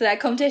to their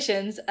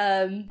competitions,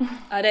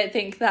 I don't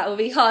think that will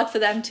be hard for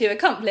them to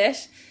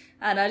accomplish.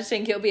 And I just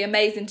think it'll be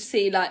amazing to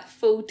see like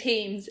full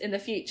teams in the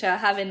future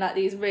having like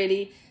these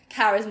really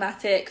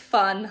charismatic,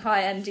 fun,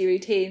 high energy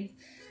routines.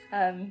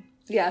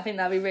 I think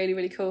that'd be really,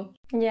 really cool.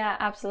 Yeah,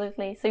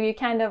 absolutely. So you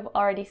kind of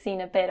already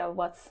seen a bit of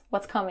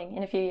what's coming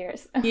in a few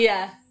years.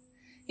 Yeah,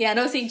 and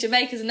obviously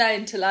Jamaica's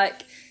known to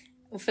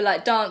for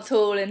dance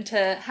hall and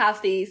to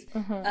have these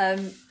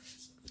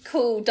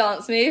cool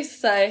dance moves.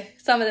 So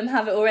some of them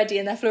have it already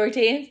in their floor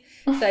routines.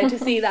 So to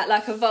see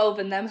that evolve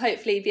and them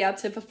hopefully be able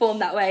to perform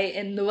that way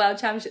in the World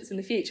Championships in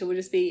the future will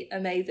just be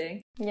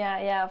amazing.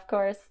 Yeah, of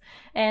course.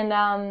 And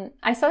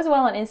I saw as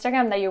well on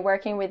Instagram that you're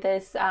working with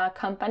this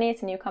company.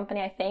 It's a new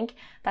company, I think,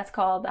 that's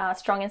called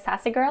Strong and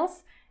Sassy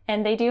Girls.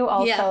 And they do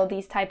also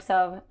these types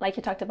of, like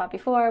you talked about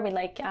before, with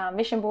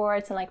vision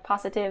boards and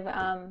positive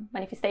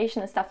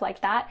manifestation and stuff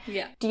like that.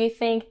 Yeah. Do you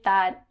think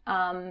that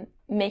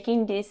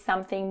making this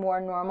something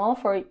more normal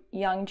for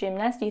young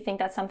gymnasts, do you think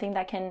that's something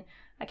that can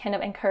kind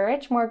of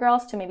encourage more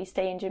girls to maybe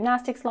stay in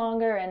gymnastics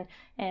longer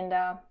and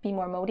be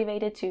more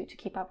motivated to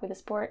keep up with the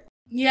sport?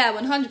 Yeah,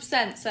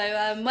 100%. So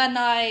when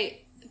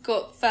I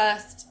got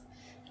first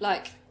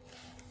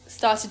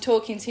started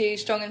talking to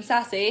Strong and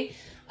Sassy,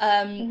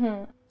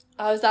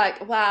 I was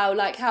like, wow,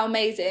 how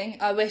amazing.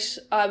 I wish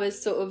I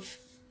was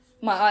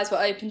my eyes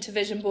were open to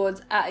vision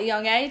boards at a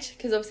young age,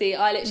 because obviously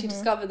I literally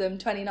discovered them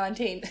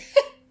 2019.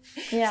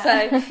 Yeah. So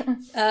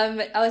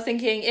I was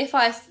thinking if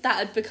that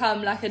had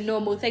become a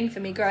normal thing for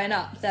me growing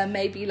up, then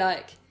maybe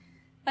I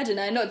don't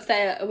know, not to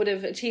say I would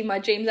have achieved my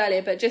dreams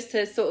earlier, but just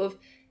to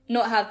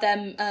not have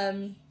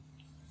them,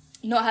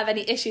 not have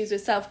any issues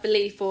with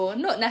self-belief, or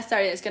not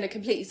necessarily it's going to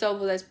completely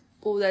solve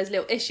all those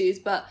little issues,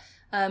 but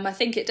I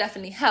think it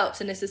definitely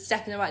helps, and it's a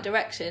step in the right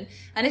direction.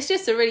 And it's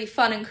just a really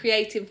fun and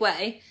creative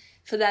way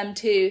for them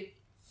to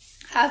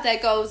have their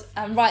goals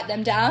and write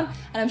them down.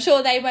 And I'm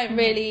sure they won't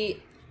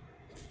really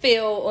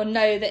feel or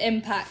know the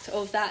impact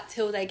of that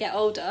till they get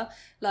older,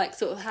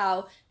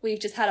 how we've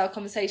just had our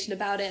conversation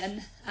about it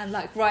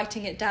and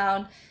writing it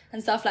down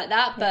and stuff like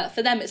that. But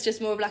for them it's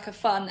just more of a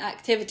fun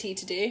activity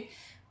to do,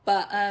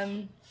 but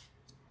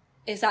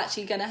it's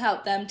actually going to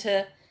help them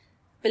to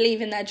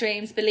believe in their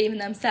dreams, believe in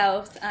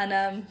themselves,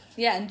 and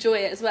enjoy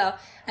it as well.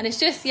 And it's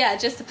just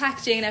the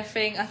packaging and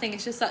everything, I think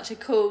it's just such a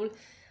cool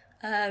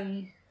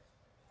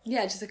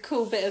just a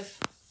cool bit of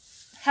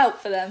help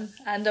for them,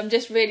 and I'm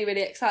just really,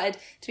 really excited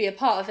to be a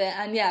part of it.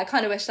 And I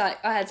kind of wish I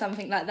had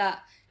something like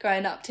that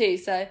growing up too.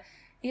 So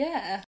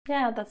yeah,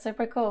 that's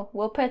super cool.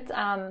 We'll put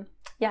the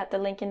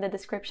link in the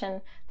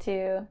description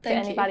to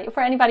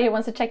anybody who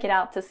wants to check it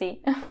out to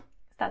see.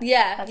 That's you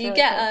really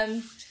get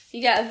cool.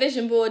 You get a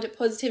vision board, a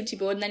positivity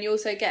board, and then you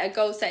also get a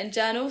goal setting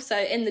journal. So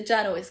in the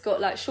journal it's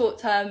got short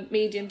term,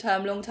 medium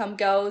term, long term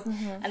goals,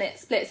 and it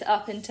splits it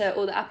up into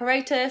all the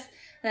apparatus.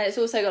 And then it's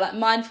also got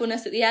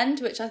mindfulness at the end,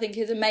 which I think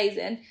is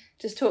amazing.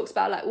 Just talks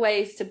about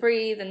ways to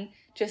breathe and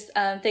just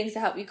things to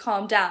help you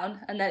calm down.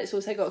 And then it's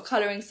also got a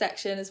colouring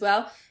section as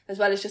well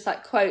as just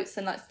quotes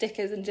and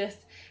stickers, and just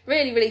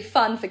really, really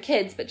fun for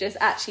kids, but just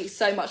actually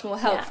so much more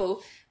helpful.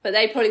 Yeah. But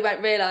they probably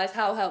won't realise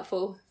how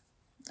helpful.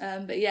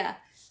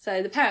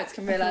 So the parents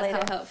can realise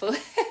how helpful.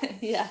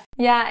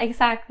 Yeah,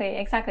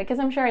 exactly. Because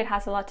I'm sure it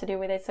has a lot to do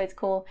with it. So it's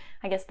cool.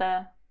 I guess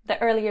the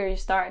earlier you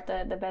start,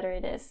 the better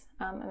it is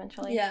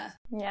eventually. Yeah.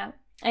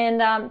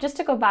 And just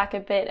to go back a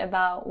bit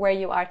about where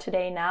you are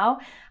today now,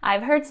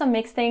 I've heard some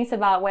mixed things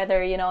about whether,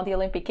 the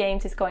Olympic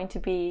Games is going to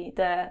be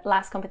the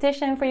last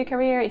competition for your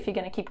career, if you're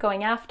going to keep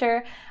going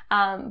after.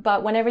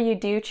 But whenever you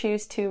do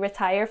choose to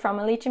retire from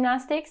elite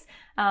gymnastics,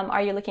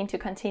 are you looking to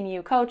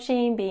continue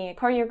coaching, being a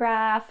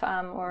choreograph,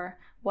 or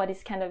what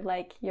is kind of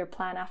your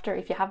plan after,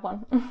 if you have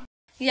one?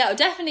 Yeah, I'll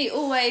definitely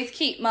always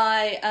keep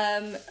my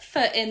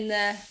foot in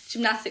the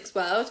gymnastics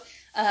world.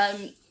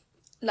 At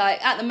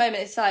the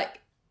moment, it's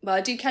I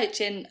do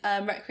coaching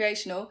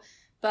recreational,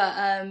 but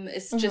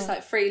it's just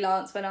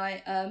freelance when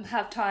I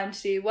have time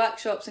to do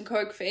workshops and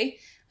choreography,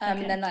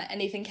 and then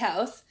anything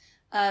else.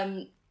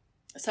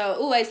 So I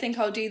always think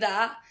I'll do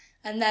that.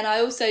 And then I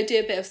also do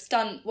a bit of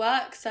stunt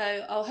work,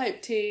 so I'll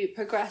hope to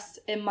progress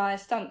in my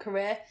stunt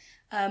career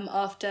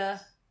after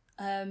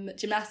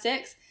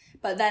gymnastics.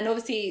 But then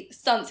obviously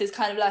stunts is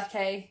kind of a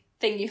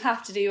thing you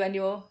have to do when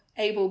you're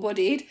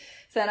able-bodied.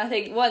 So then I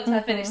think once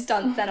I finish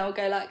stunts, then I'll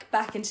go like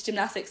back into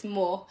gymnastics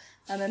more,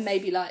 and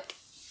maybe like,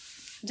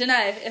 I don't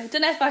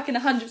know if I can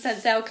 100%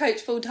 say I'll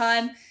coach full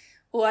time,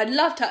 or I'd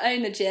love to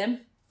own the gym,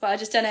 but I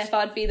just don't know if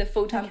I'd be the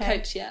full-time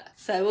coach yet.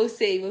 So we'll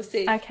see.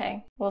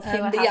 Okay, we'll see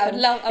what happens.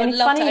 Yeah, I would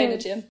love to own a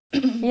gym.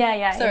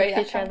 Yeah, Sorry, in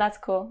the future. That's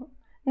cool.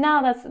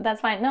 No,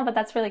 that's fine. No, but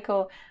that's really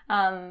cool.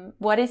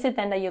 What is it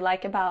then that you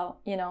like about,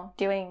 you know,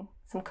 doing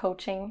some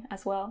coaching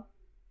as well?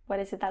 What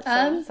is it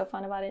that's so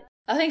fun about it?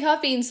 I think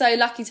I've been so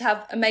lucky to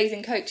have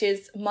amazing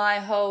coaches my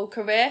whole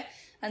career.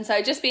 And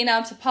so just being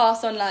able to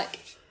pass on like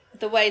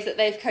the ways that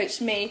they've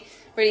coached me,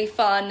 really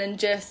fun and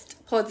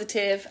just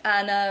positive.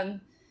 And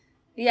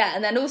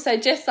and then also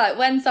just like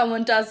when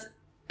someone does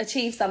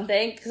achieve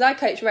something, because I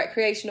coach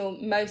recreational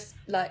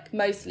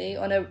mostly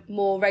on a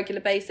more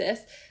regular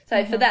basis.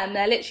 So for them,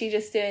 they're literally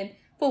just doing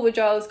forward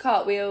rolls,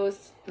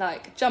 cartwheels,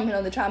 like jumping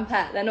on the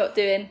trampette. They're not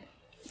doing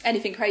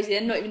anything crazy.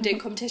 They're not even doing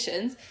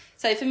competitions.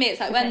 So for me, it's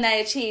like when they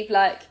achieve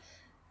like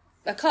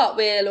a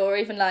cartwheel, or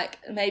even like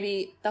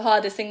maybe the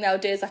hardest thing they'll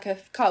do is like a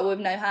cartwheel with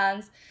no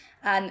hands,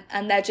 and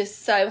they're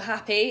just so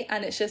happy,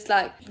 and it's just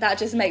like that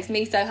just makes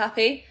me so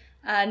happy.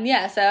 And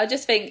yeah, so I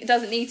just think it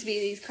doesn't need to be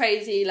these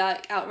crazy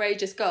like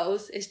outrageous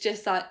goals. It's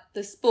just like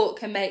the sport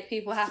can make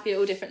people happy at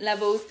all different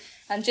levels,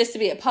 and just to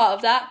be a part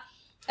of that.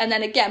 And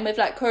then again with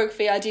like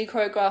choreography, I do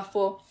choreograph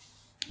for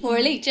more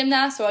elite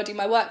gymnasts, or I do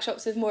my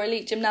workshops with more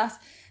elite gymnasts.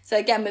 So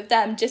again with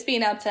them, just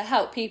being able to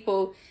help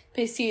people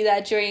pursue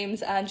their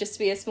dreams and just to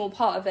be a small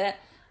part of it,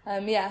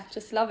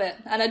 just love it.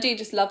 And I do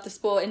just love the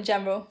sport in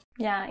general.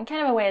 Yeah, and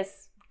kind of a way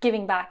is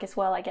giving back as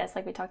well, I guess,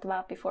 like we talked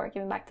about before,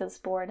 giving back to the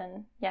sport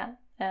and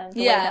the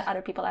way that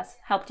other people has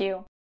helped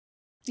you.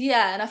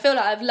 Yeah, and I feel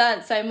like I've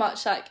learned so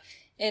much like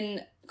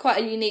in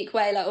quite a unique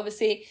way, like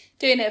obviously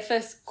doing it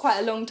for quite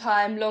a long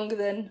time, longer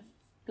than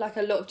like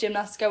a lot of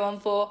gymnasts go on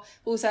for.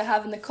 Also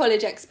having the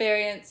college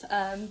experience,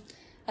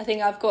 I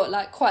think I've got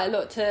like quite a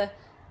lot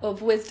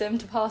of wisdom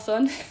to pass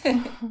on.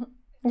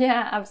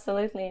 Yeah,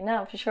 absolutely.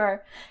 No, for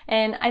sure.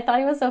 And I thought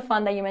it was so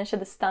fun that you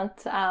mentioned the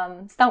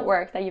stunt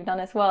work that you've done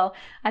as well.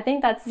 I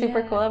think that's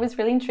super cool. I was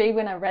really intrigued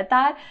when I read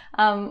that.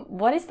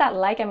 What is that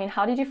like? I mean,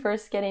 how did you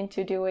first get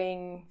into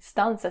doing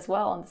stunts as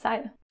well on the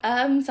side?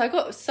 So I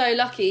got so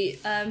lucky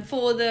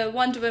for the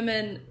Wonder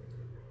Woman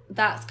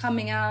that's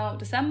coming out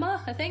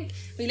December, I think.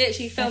 We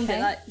literally filmed it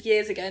like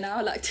years ago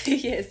now, like 2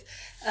 years.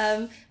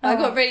 I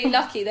got really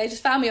lucky. They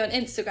just found me on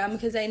Instagram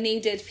because they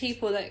needed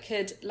people that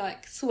could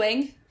like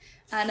swing.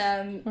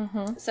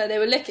 And so they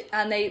were looking,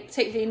 and they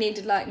particularly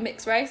needed like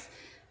mixed race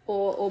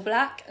or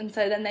black. And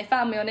so then they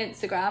found me on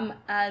Instagram,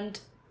 and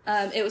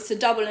it was to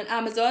double an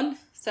Amazon.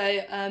 So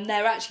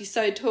they're actually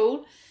so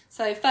tall.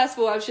 So first of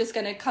all, I was just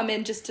going to come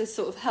in just to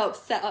sort of help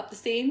set up the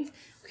scenes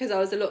because I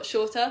was a lot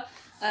shorter.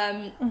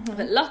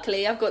 But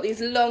luckily I've got these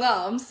long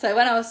arms. So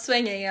when I was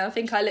swinging, I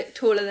think I looked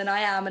taller than I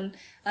am.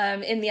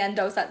 And in the end,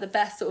 I was like the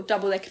best sort of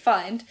double they could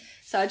find.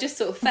 So I just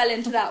sort of fell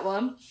into that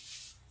one.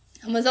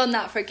 And was on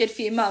that for a good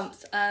few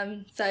months.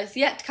 So it's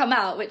yet to come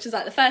out, which is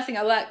like the first thing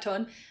I worked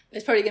on.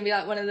 It's probably going to be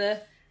like one of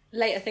the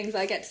later things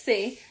I get to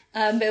see.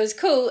 But it was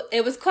cool.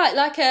 It was quite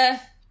like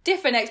a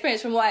different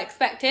experience from what I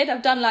expected.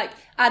 I've done like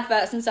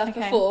adverts and stuff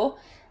before.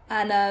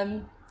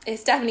 And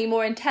it's definitely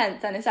more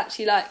intense. And it's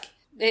actually like,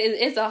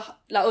 it is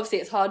obviously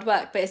it's hard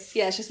work, but it's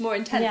just more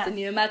intense than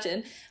you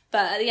imagine.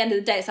 But at the end of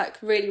the day, it's like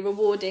really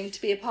rewarding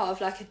to be a part of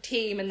like a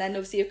team. And then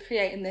obviously you're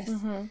creating this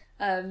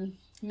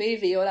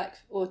movie or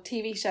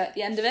TV show at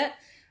the end of it.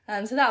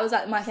 So that was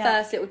like my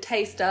first little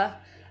taster.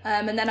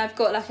 And then I've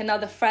got like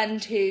another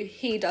friend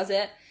he does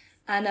it.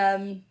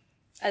 And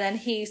then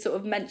he sort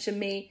of mentioned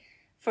me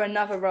for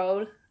another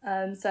role.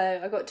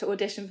 So I got to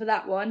audition for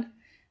that one.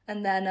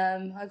 And then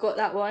I got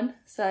that one.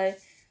 So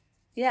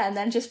yeah, and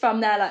then just from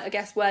there, like I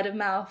guess word of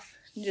mouth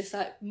and just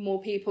like more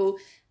people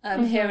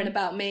hearing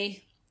about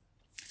me.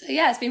 So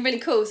yeah, it's been really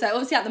cool. So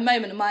obviously at the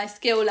moment my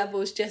skill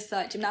level is just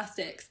like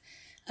gymnastics.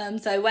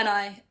 So when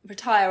I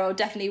retire, I'll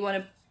definitely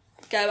want to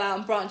go out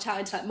and branch out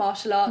into like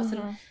martial arts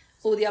and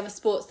all the other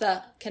sports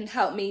that can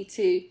help me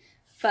to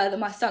further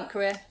my stunt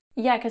career.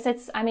 Yeah, because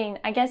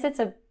I guess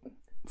it's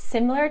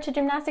similar to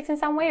gymnastics in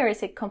some way, or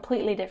is it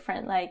completely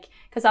different? Like,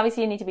 because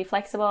obviously you need to be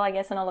flexible, I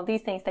guess, and all of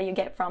these things that you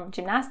get from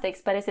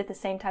gymnastics, but is it the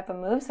same type of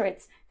moves or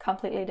it's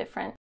completely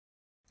different?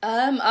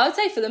 I would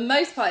say for the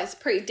most part it's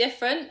pretty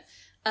different.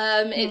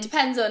 It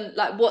depends on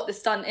like what the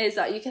stunt is.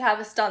 Like you could have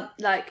a stunt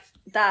like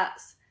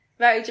that's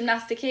very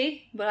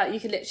gymnasticy, but like you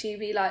could literally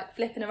be like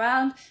flipping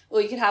around,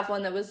 or you could have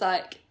one that was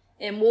like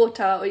in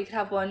water, or you could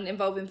have one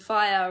involving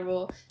fire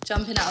or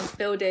jumping out of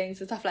buildings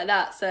and stuff like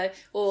that. So,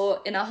 or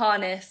in a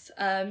harness.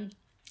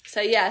 So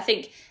yeah, I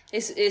think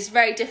it's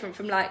very different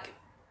from like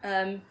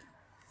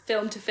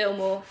film to film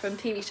or from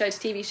TV show to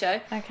TV show.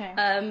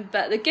 Okay.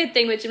 But the good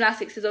thing with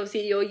gymnastics is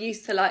obviously you're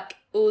used to like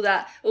all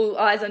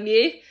eyes on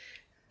you.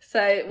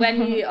 So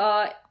when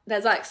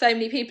there's like so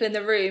many people in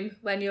the room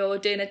when you're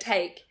doing a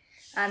take,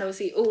 and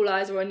obviously all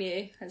eyes are on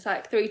you. It's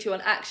like 3, 2,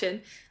 1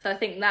 action. So I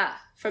think that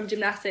from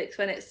gymnastics,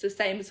 when it's the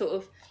same sort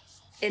of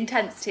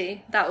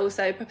intensity, that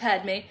also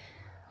prepared me.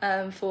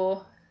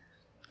 for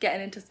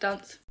getting into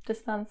stunts. The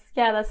stunts.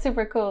 Yeah, that's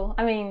super cool.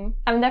 I mean,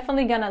 I'm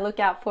definitely gonna look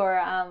out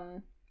for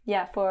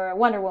for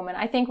Wonder Woman.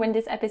 I think when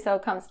this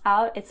episode comes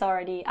out, it's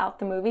already out,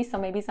 the movie, so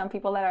maybe some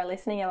people that are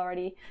listening have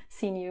already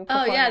seen you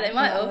perform. Oh yeah, they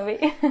might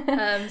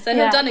have. So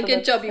he'll done a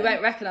good job. You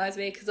won't recognise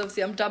me because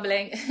obviously I'm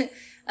doubling.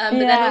 But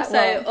then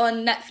also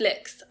on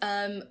Netflix,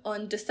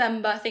 on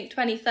December, I think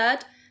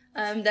 23rd,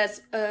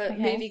 there's a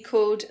movie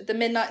called The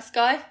Midnight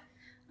Sky,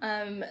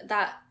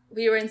 that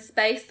we were in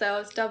space, so I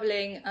was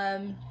doubling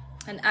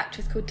an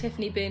actress called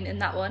Tiffany Boone in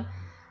that one.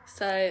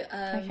 So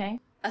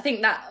I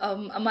think that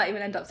I might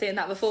even end up seeing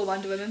that before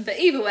Wonder Woman. But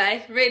either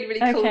way, really,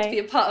 really cool to be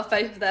a part of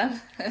both of them.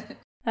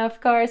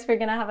 Of course, we're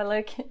going to have a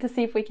look to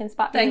see if we can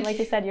spot you. Like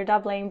you said, you're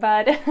doubling,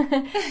 but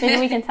maybe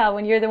we can tell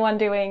when you're the one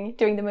doing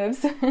the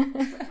moves.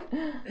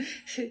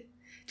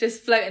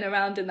 Just floating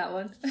around in that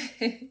one.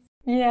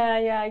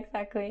 Yeah,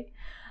 exactly.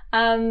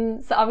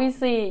 So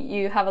obviously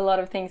you have a lot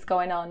of things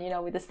going on,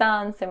 with the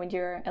stunts and with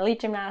your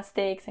elite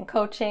gymnastics and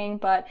coaching,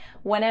 but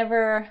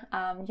whenever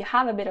you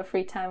have a bit of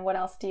free time, what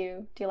else do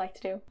you like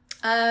to do?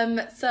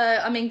 So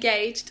I'm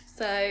engaged.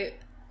 So,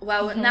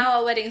 now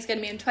our wedding is going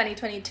to be in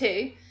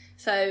 2022.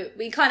 So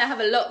we kind of have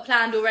a lot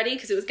planned already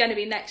because it was going to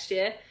be next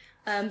year.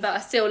 But I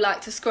still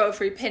like to scroll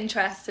through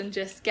Pinterest and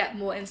just get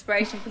more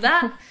inspiration for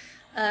that.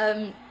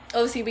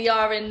 Obviously we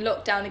are in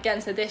lockdown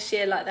again. So this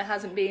year, there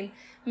hasn't been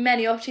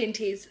many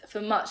opportunities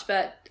for much,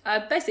 but I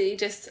basically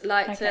just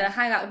like to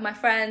hang out with my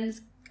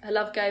friends. I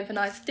love going for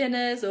nice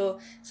dinners or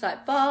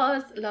just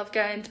bars. I love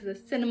going to the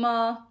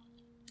cinema.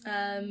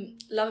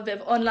 Love a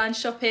bit of online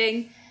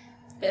shopping,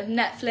 a bit of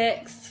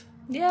Netflix.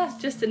 Yeah,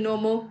 just the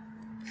normal.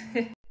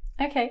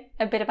 Okay,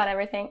 a bit about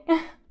everything.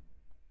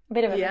 A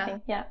bit of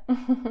everything, yeah.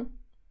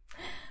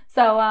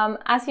 So,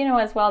 as you know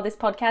as well, this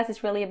podcast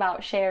is really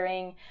about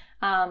sharing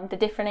the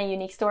different and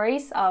unique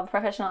stories of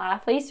professional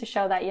athletes to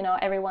show that,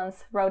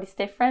 everyone's road is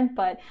different,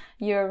 but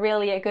you're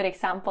really a good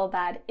example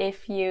that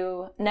if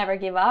you never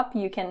give up,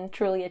 you can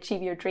truly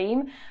achieve your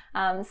dream.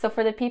 So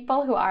for the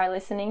people who are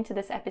listening to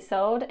this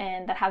episode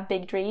and that have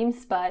big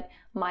dreams, but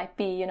might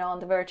be, on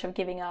the verge of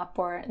giving up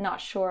or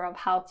not sure of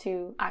how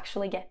to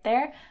actually get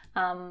there,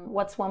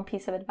 what's one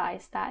piece of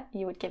advice that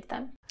you would give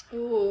them?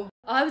 Ooh,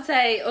 I would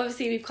say,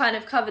 obviously we've kind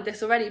of covered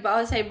this already, but I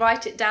would say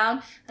write it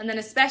down, and then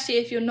especially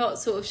if you're not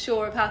sort of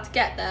sure of how to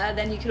get there,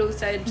 then you could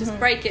also just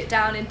break it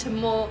down into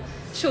more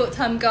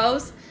short-term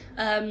goals,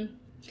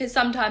 because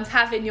sometimes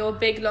having your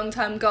big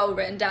long-term goal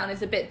written down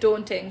is a bit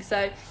daunting,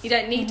 so you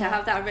don't need to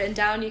have that written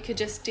down. You could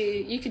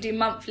do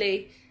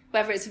monthly,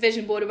 whether it's a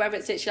vision board or whether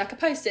it's literally like a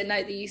post-it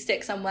note that you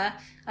stick somewhere,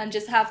 and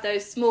just have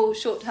those small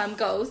short-term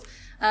goals.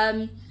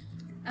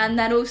 And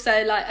then also,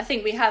 I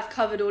think we have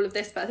covered all of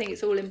this, but I think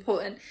it's all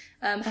important,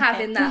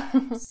 having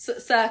that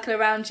circle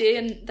around you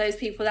and those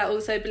people that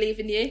also believe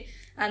in you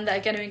and that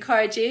are going to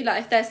encourage you.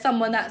 If there's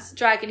someone that's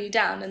dragging you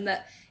down and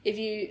that if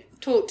you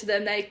talk to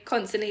them, they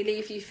constantly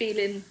leave you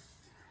feeling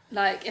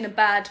in a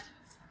bad,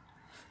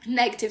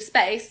 negative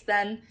space,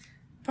 then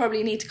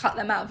probably need to cut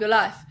them out of your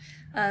life.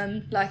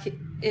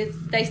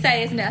 They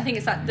say, isn't it? I think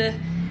it's the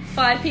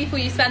 5 people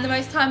you spend the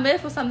most time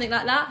with or something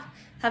like that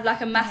have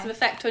a massive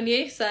effect on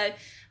you. So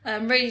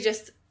really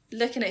just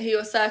looking at who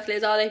your circle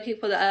is. Are they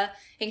people that are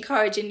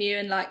encouraging you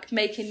and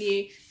making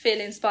you feel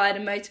inspired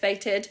and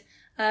motivated?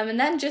 And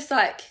then just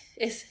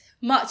it's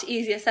much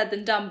easier said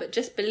than done, but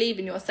just believe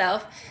in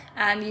yourself,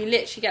 and you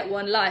literally get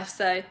one life,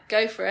 so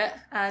go for it.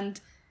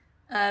 And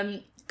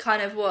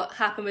kind of what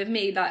happened with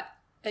me, are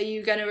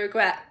you going to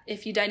regret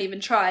if you don't even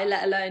try,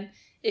 let alone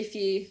if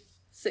you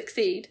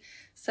succeed?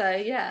 So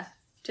yeah,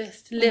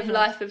 just live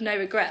life with no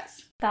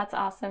regrets. That's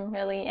awesome,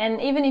 really. And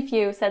even if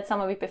you said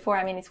some of it before,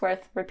 I mean, it's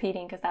worth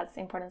repeating because that's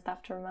important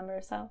stuff to remember.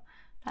 So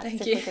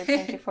that's super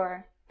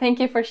good. Thank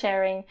you for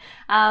sharing.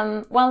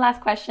 One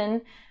last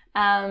question.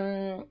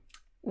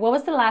 What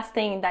was the last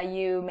thing that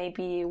you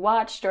maybe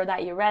watched or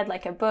that you read,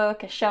 like a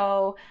book, a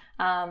show,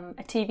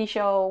 a TV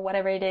show,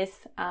 whatever it is,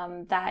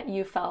 that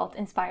you felt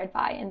inspired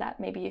by and that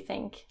maybe you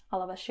think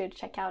all of us should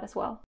check out as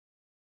well?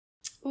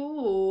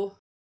 Ooh.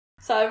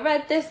 So I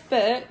read this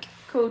book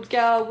called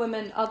Girl,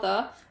 Woman,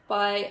 Other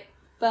by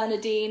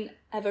Bernardine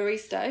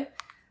Evaristo,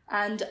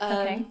 and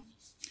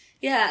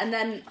and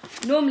then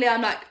normally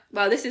I'm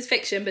this is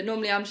fiction, but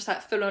normally I'm just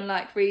full on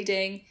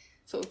reading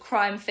sort of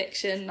crime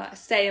fiction,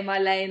 stay in my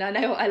lane. I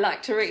know what I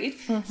like to read.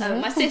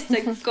 My sister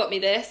got me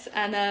this,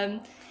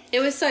 and it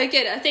was so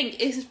good. I think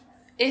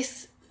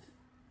it's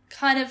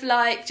kind of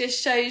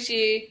just shows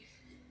you,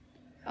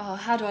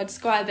 how do I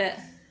describe it?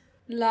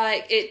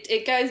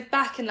 It goes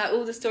back and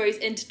all the stories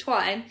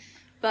intertwine,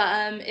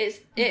 but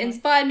it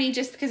inspired me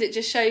just because it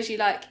just shows you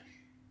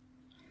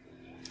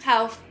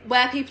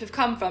where people have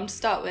come from to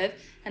start with,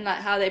 and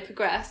how they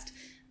progressed,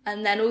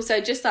 and then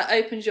also just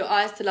opens your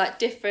eyes to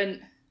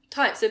different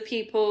types of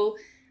people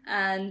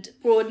and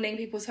broadening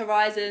people's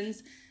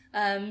horizons.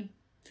 So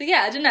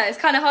yeah, I don't know, it's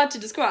kind of hard to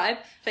describe,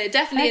 but it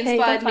definitely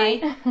inspired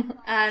me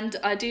and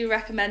I do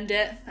recommend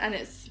it, and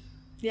it's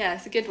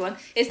a good one.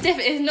 It's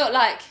different. It's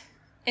not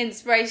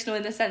inspirational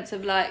in the sense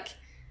of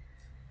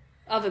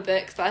other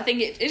books, but I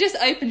think it just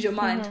opens your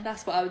mind.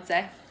 That's what I would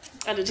say.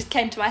 And it just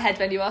came to my head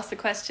when you asked the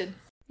question.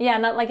 Yeah,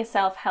 not like a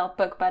self-help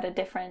book, but a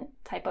different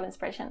type of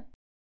inspiration.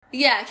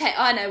 Yeah, okay,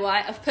 I know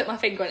why. I've put my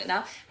finger on it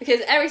now.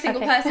 Because every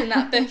single person in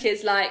that book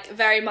is like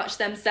very much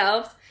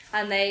themselves,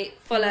 and they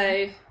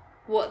follow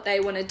what they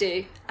want to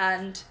do.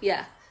 And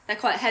yeah, they're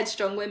quite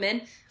headstrong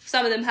women.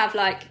 Some of them have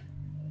like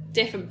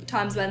different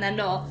times when they're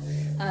not.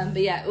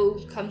 But yeah, it all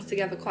comes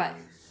together quite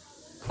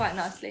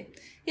nicely.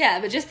 Yeah,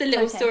 but just the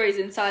little stories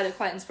inside are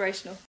quite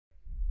inspirational.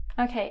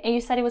 Okay, and you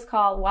said it was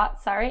called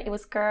what? Sorry, it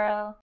was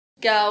Girl,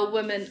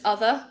 Woman,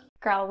 Other.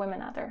 Girl,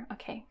 Woman, Other.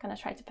 Okay, gonna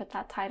try to put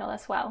that title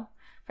as well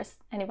for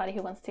anybody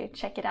who wants to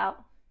check it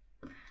out.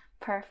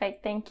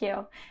 Perfect, thank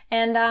you.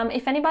 And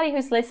if anybody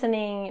who's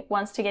listening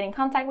wants to get in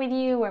contact with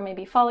you or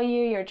maybe follow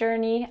you, your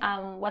journey,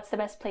 what's the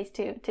best place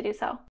to do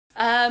so?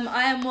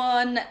 I am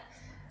on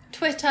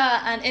Twitter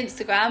and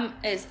Instagram.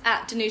 It's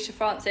at Danusia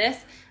Francis.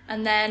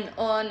 And then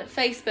on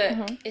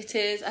Facebook, it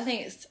is, I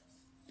think it's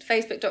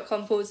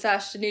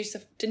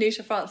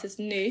facebook.com/Danusia Francis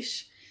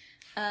Noosh.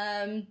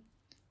 A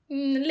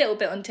little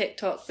bit on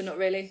TikTok, but not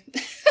really.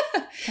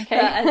 Okay.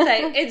 But I'd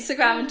say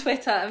Instagram and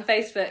Twitter and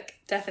Facebook,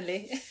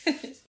 definitely.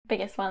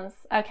 Biggest ones.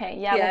 Okay,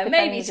 yeah. Yeah, we'll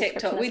maybe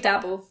TikTok. We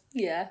dabble.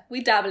 Yeah,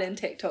 we dabble in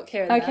TikTok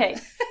here and there.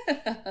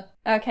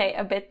 Okay,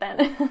 a bit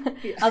then.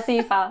 Yeah. I'll see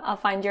if I'll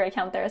find your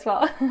account there as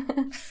well.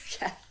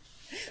 Yeah.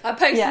 I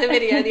posted a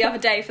video the other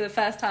day for the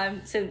first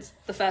time since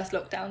the first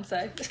lockdown,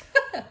 so.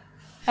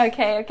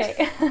 Okay.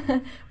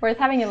 Worth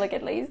having a look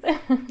at least.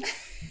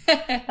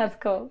 That's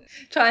cool.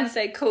 Try and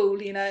stay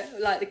cool, you know,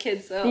 like the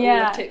kids are all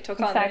on TikTok,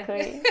 aren't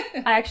they?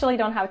 I actually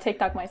don't have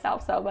TikTok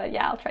myself, so but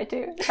yeah, I'll try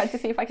to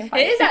see if I can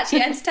find it. It is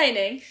actually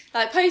entertaining.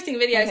 Like posting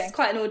videos is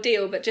quite an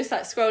ordeal, but just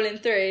like scrolling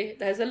through,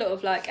 there's a lot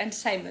of like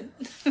entertainment.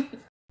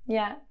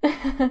 Yeah,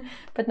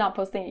 but not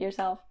posting it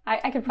yourself.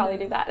 I could probably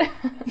do that.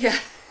 Yeah.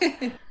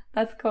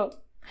 That's cool.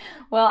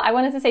 Well, I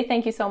wanted to say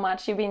thank you so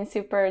much. You've been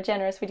super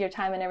generous with your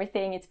time and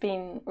everything. It's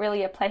been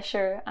really a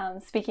pleasure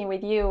speaking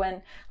with you.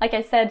 And like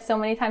I said so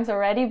many times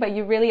already, but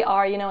you really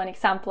are, you know, an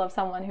example of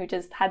someone who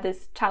just had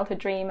this childhood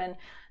dream and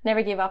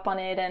never gave up on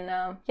it. And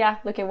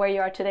look at where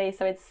you are today.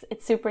 So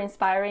it's super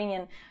inspiring,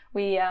 and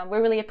we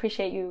really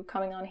appreciate you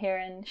coming on here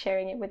and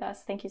sharing it with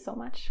us. Thank you so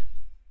much.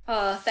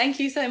 Oh, thank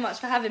you so much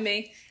for having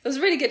me. It was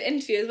a really good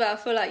interview as well. I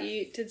feel like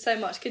you did so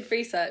much good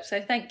research.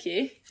 So thank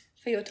you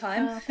for your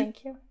time. Oh,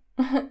 thank you.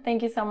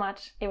 Thank you so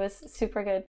much. It was super good.